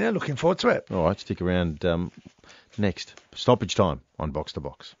 aren't we? Yeah, looking forward to it. All right, stick around. Next, stoppage time on Box to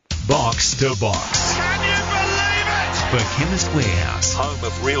Box. Box to Box. Can you believe it? For Chemist Warehouse Home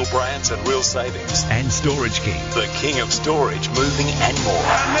of real brands and real savings. and Storage King. The king of storage, moving and more.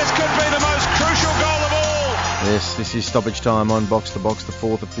 And this could be the most crucial goal of all. Yes, this is stoppage time on Box to Box, the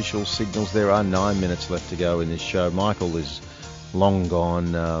fourth official signals. There are 9 minutes left to go in this show. Michael is long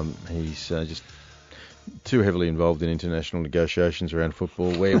gone. He's just too heavily involved in international negotiations around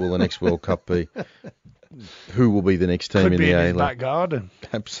football. Where will the next World Cup be? Who will be the next team Could in be the in A his League? back garden.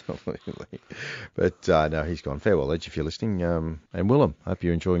 Absolutely. But no, he's gone. Farewell, Edge, if you're listening. And Willem, hope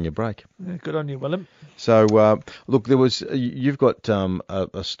you're enjoying your break. Yeah, good on you, Willem. So, look, you've got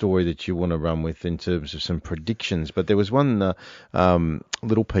a story that you want to run with in terms of some predictions, but there was one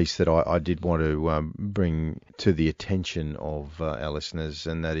little piece that I did want to bring to the attention of our listeners,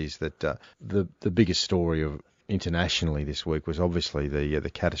 and that is that the biggest story of internationally this week was obviously the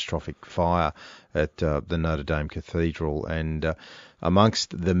catastrophic fire at the Notre Dame Cathedral, and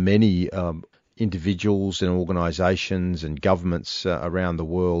amongst the many individuals and organisations and governments around the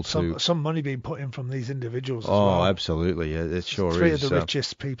world. Some money being put in from these individuals as well. well. Absolutely. It sure Three is. of the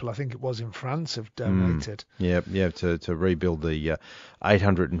richest people, I think it was in France, have donated. To rebuild the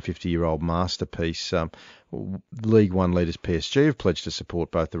 850-year-old masterpiece. League One leaders PSG have pledged to support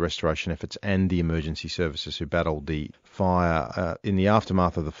both the restoration efforts and the emergency services who battled the fire. In the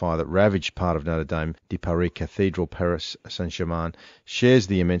aftermath of the fire that ravaged part of Notre Dame de Paris Cathedral, Paris Saint-Germain shares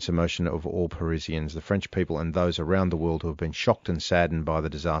the immense emotion of all Parisians, the French people and those around the world who have been shocked and saddened by the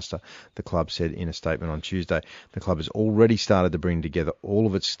disaster, the club said in a statement on Tuesday. The club has already started to bring together all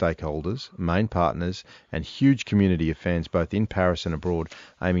of its stakeholders, main partners and huge community of fans both in Paris and abroad,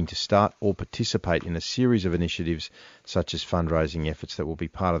 aiming to start or participate in a series of initiatives such as fundraising efforts that will be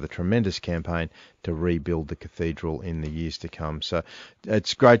part of the tremendous campaign to rebuild the cathedral in the years to come. So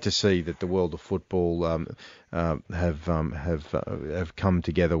it's great to see that the world of football have come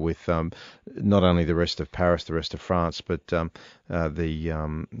together with not only the rest of Paris, the rest of France, but the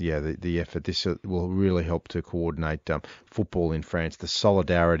effort. This will really help to coordinate football in France. The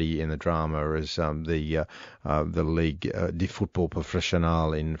solidarity and the drama, as the Ligue de Football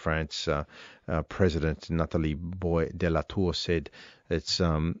Professionnel in France President Nathalie Boy de la Tour said. It's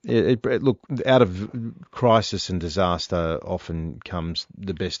look, out of crisis and disaster often comes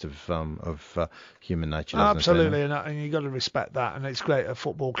the best of human nature. Absolutely, and you've got to respect that. And it's great at a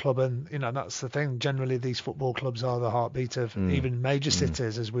football club, and that's the thing. Generally, these football clubs are the heartbeat of even major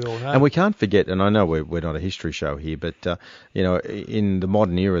cities, as we all know. And we can't forget, and I know we're not a history show here, but in the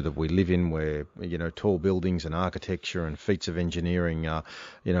modern era that we live in, where tall buildings and architecture and feats of engineering are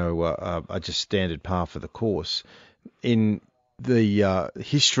just standard par for the course. In the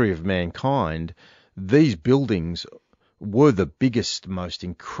history of mankind, these buildings were the biggest, most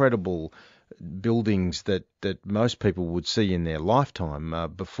incredible buildings that most people would see in their lifetime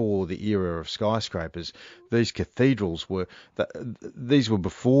before the era of skyscrapers. These cathedrals were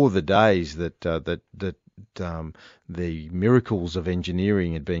before the days that the miracles of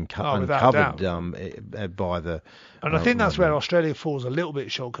engineering had been uncovered by the. And I think that's where Australia falls a little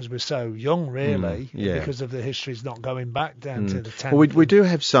bit short, because we're so young, really, because of the history's not going back down to the 10th. Well, we do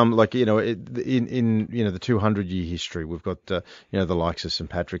have some, in the 200-year history, we've got the likes of St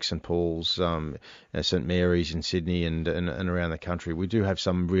Patrick's, St Paul's, St Mary's in Sydney and around the country. We do have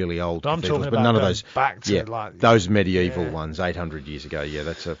some really old cathedrals, but none of those back to those medieval ones, 800 years ago. Yeah,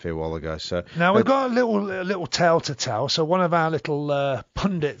 that's a fair while ago. So now we've got a little tale to tell. So one of our little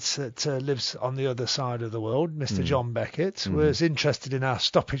pundits that lives on the other side of the world, Mr. John Beckett, was interested in our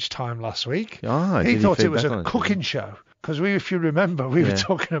stoppage time last week. Oh, he thought it was a cooking show, because if you remember, we were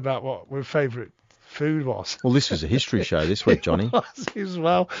talking about what were favourite food was. Well, this was a history show this week, Johnny. It was as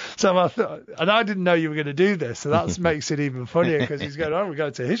well. So I thought, and I didn't know you were going to do this, so that makes it even funnier because he's going, we're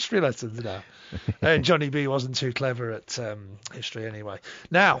going to history lessons now. And Johnny B wasn't too clever at history anyway.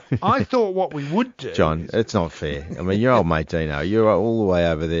 Now, I thought what we would do... John, it's not fair. I mean, your old mate Dino, you're all the way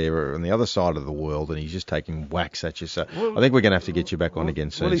over there on the other side of the world, and he's just taking whacks at you. So I think we're going to have to get you back on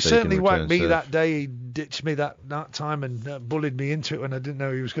again soon. Well, he so certainly you can whacked me surf. that day. He ditched me that time and bullied me into it when I didn't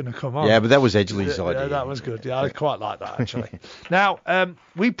know he was going to come on. Yeah, but that was Edgley's idea. Yeah, that was good. Yeah, I quite like that, actually. Now,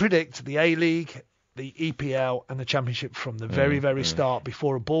 we predict the A-League, the EPL and the Championship from the very start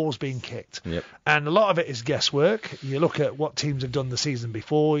before a ball's been kicked. Yep. And a lot of it is guesswork. You look at what teams have done the season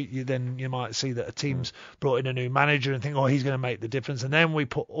before, you might see that a team's brought in a new manager and think, he's going to make the difference. And then we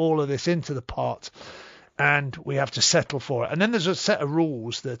put all of this into the pot and we have to settle for it. And then there's a set of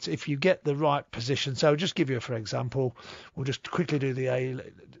rules that if you get the right position, so just give you for example, we'll just quickly do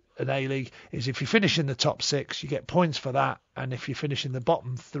an A-League, is if you finish in the top 6, you get points for that. And if you finish in the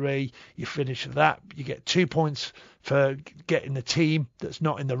bottom 3, you finish for that. You get 2 points for getting the team that's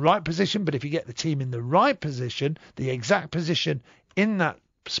not in the right position. But if you get the team in the right position, the exact position in that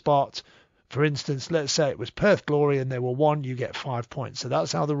spot, for instance, let's say it was Perth Glory and they were 1, you get 5 points. So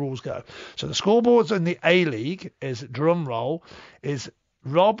that's how the rules go. So the scoreboards in the A-League is, drum roll, is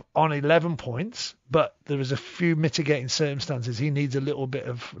Rob on 11 points, but there is a few mitigating circumstances. He needs a little bit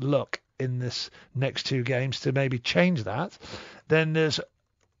of luck in this next 2 games to maybe change that. Then there's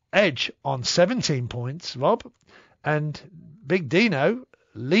Edge on 17 points, Rob, and Big Dino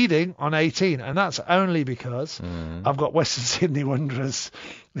leading on 18, and that's only because I've got Western Sydney Wanderers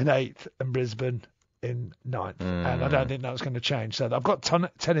in 8th and Brisbane in 9th, and I don't think that's going to change. So I've got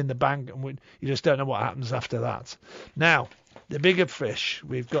 10 in the bank, and you just don't know what happens after that. Now, the bigger fish,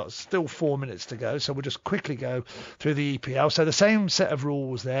 we've got still 4 minutes to go, so we'll just quickly go through the EPL. So the same set of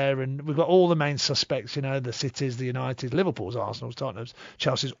rules there, and we've got all the main suspects, the Cities, the United, Liverpool's, Arsenal's, Tottenham's,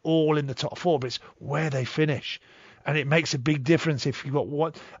 Chelsea's, all in the top 4, but it's where they finish. And it makes a big difference if you've got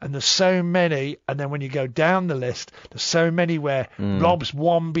one. And there's so many. And then when you go down the list, there's so many where Rob's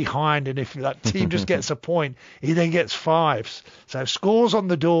 1 behind. And if that team just gets a point, he then gets 5s. So scores on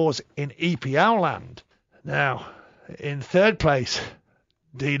the doors in EPL land. Now, in 3rd place,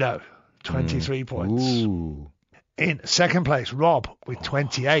 Dino, 23 points. Ooh. In 2nd place, Rob with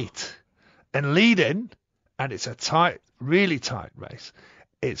 28. And leading, and it's a tight, really tight race,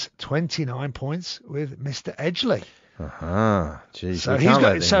 it's 29 points with Mr. Edgley. Geez, so he's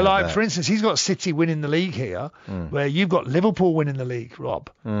got, for instance, he's got City winning the league here, where you've got Liverpool winning the league,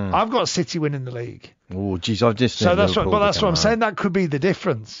 Rob. I've got City winning the league. Oh, geez, I've just. So that's what I'm saying. That could be the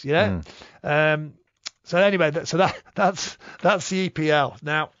difference, yeah. So anyway, that's the EPL.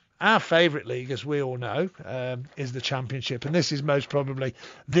 Now, our favourite league, as we all know, is the Championship, and this is most probably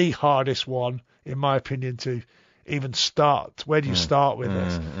the hardest one, in my opinion, to even start. Where do you start with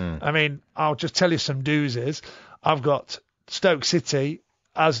this? I mean, I'll just tell you some doozies. I've got Stoke City,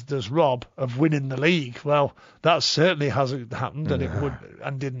 as does Rob, of winning the league. Well, that certainly hasn't happened, and it would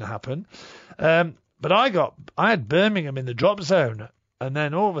and didn't happen. But I had Birmingham in the drop zone, and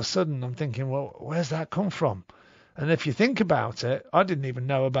then all of a sudden I'm thinking, well, where's that come from? And if you think about it, I didn't even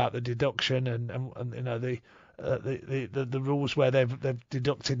know about the deduction and the rules where they've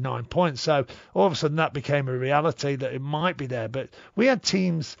deducted 9 points. So all of a sudden that became a reality that it might be there. But we had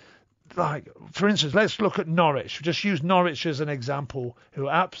teams like, for instance, let's look at Norwich. Just use Norwich as an example, who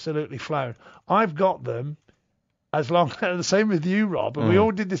are absolutely flown. I've got them the same with you, Rob, and we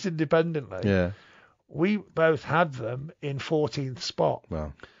all did this independently. Yeah. We both had them in 14th spot.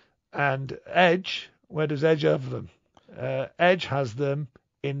 Wow. And Edge, where does Edge have them? Edge has them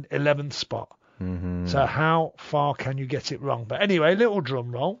in 11th spot. So how far can you get it wrong? But anyway, little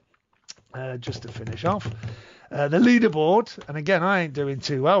drum roll, just to finish off. The leaderboard, and again, I ain't doing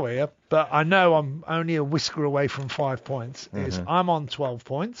too well here, but I know I'm only a whisker away from 5 points, is I'm on 12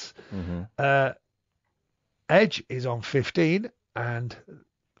 points. Edge is on 15, and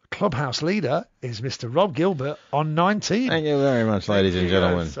clubhouse leader is Mr. Rob Gilbert on 19. Thank you very much, ladies and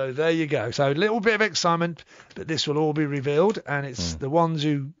gentlemen. So there you go. So a little bit of excitement, but this will all be revealed, and it's the ones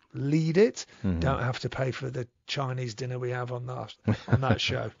who lead it don't have to pay for the Chinese dinner we have on that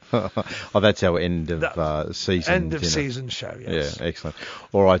show. That's our end of season dinner. Season show, yes. Yeah, excellent.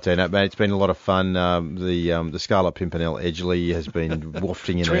 All right, Dino, mate, it's been a lot of fun. The Scarlet Pimpernel Edgley has been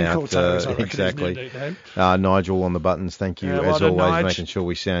wafting in and out. Exactly. Nigel on the buttons, thank you as always, making sure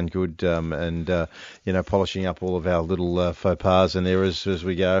we sound good and polishing up all of our little faux pas and errors as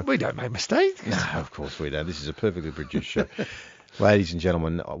we go. We don't make mistakes. No, of course we don't. This is a perfectly produced show. Ladies and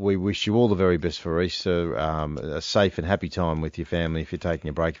gentlemen, we wish you all the very best for Easter. A safe and happy time with your family. If you're taking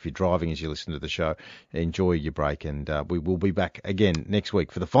a break, if you're driving as you listen to the show, enjoy your break. And we will be back again next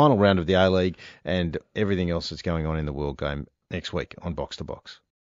week for the final round of the A-League and everything else that's going on in the World Game next week on Box to Box.